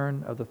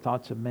concern of the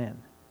thoughts of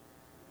men,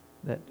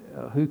 that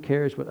who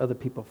cares what other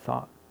people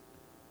thought.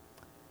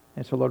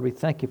 And so, Lord, we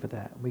thank you for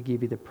that. We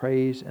give you the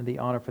praise and the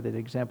honor for that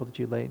example that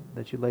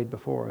you laid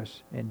before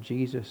us. In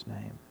Jesus'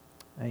 name,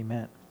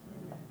 amen.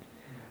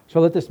 So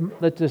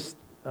let this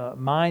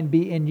mind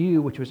be in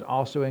you, which was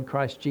also in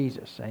Christ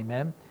Jesus.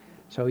 Amen.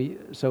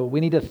 So we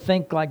need to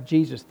think like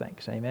Jesus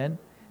thinks. Amen.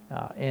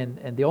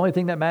 And the only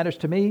thing that matters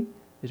to me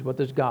is, what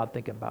does God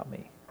think about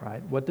me?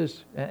 Right?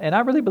 And I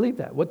really believe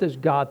that. What does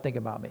God think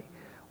about me?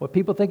 What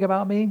people think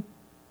about me,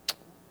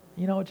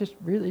 it just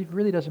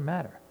really doesn't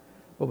matter.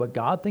 But what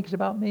God thinks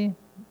about me,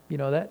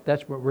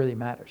 that's what really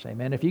matters.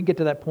 Amen. If you can get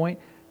to that point,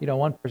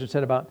 one person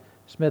said about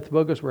Smith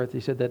Wigglesworth, he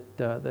said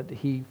that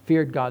he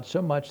feared God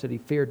so much that he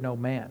feared no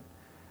man.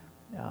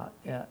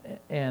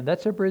 And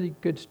that's a really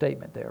good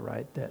statement there,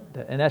 right?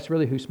 And that's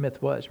really who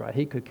Smith was, right?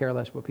 He could care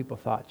less what people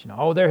thought.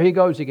 Oh, there he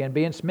goes again,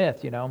 being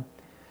Smith,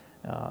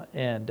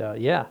 and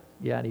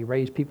he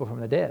raised people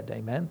from the dead.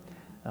 Amen.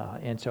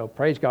 And so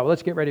praise God. Well,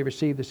 let's get ready to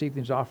receive this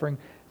evening's offering.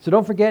 So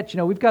don't forget,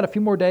 we've got a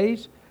few more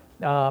days.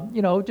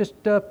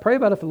 Just pray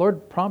about it. If the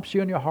Lord prompts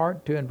you in your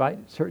heart to invite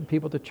certain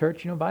people to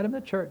church, invite them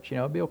to church.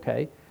 It'll be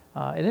okay.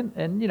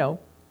 And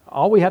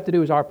all we have to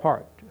do is our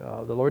part.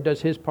 The Lord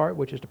does his part,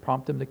 which is to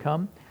prompt them to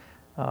come.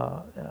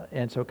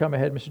 And so come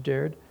ahead, Mr.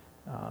 Jared.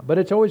 But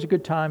it's always a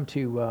good time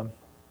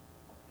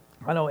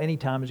I know any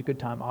time is a good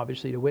time,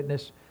 obviously, to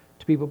witness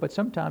to people. But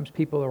sometimes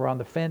people are on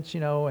the fence,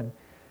 and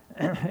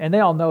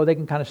they all know they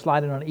can kind of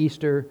slide in on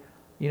Easter,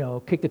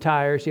 kick the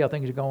tires, see how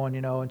things are going,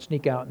 and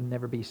sneak out and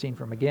never be seen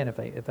from again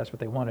if that's what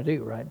they want to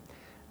do, right?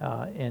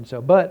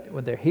 But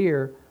when they're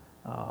here,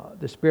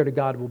 the Spirit of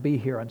God will be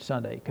here on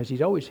Sunday, because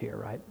he's always here,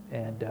 right?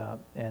 And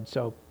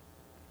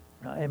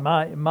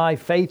my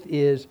faith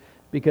is,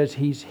 because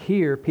he's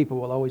here, people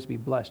will always be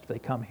blessed if they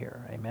come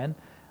here. Amen.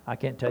 I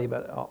can't tell you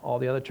about all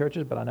the other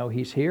churches, but I know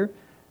he's here,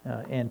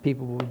 and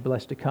people will be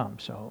blessed to come.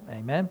 So,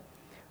 amen.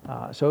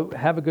 So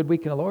have a good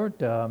week in the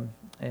Lord,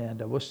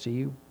 and we'll see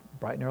you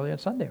bright and early on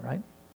Sunday, right?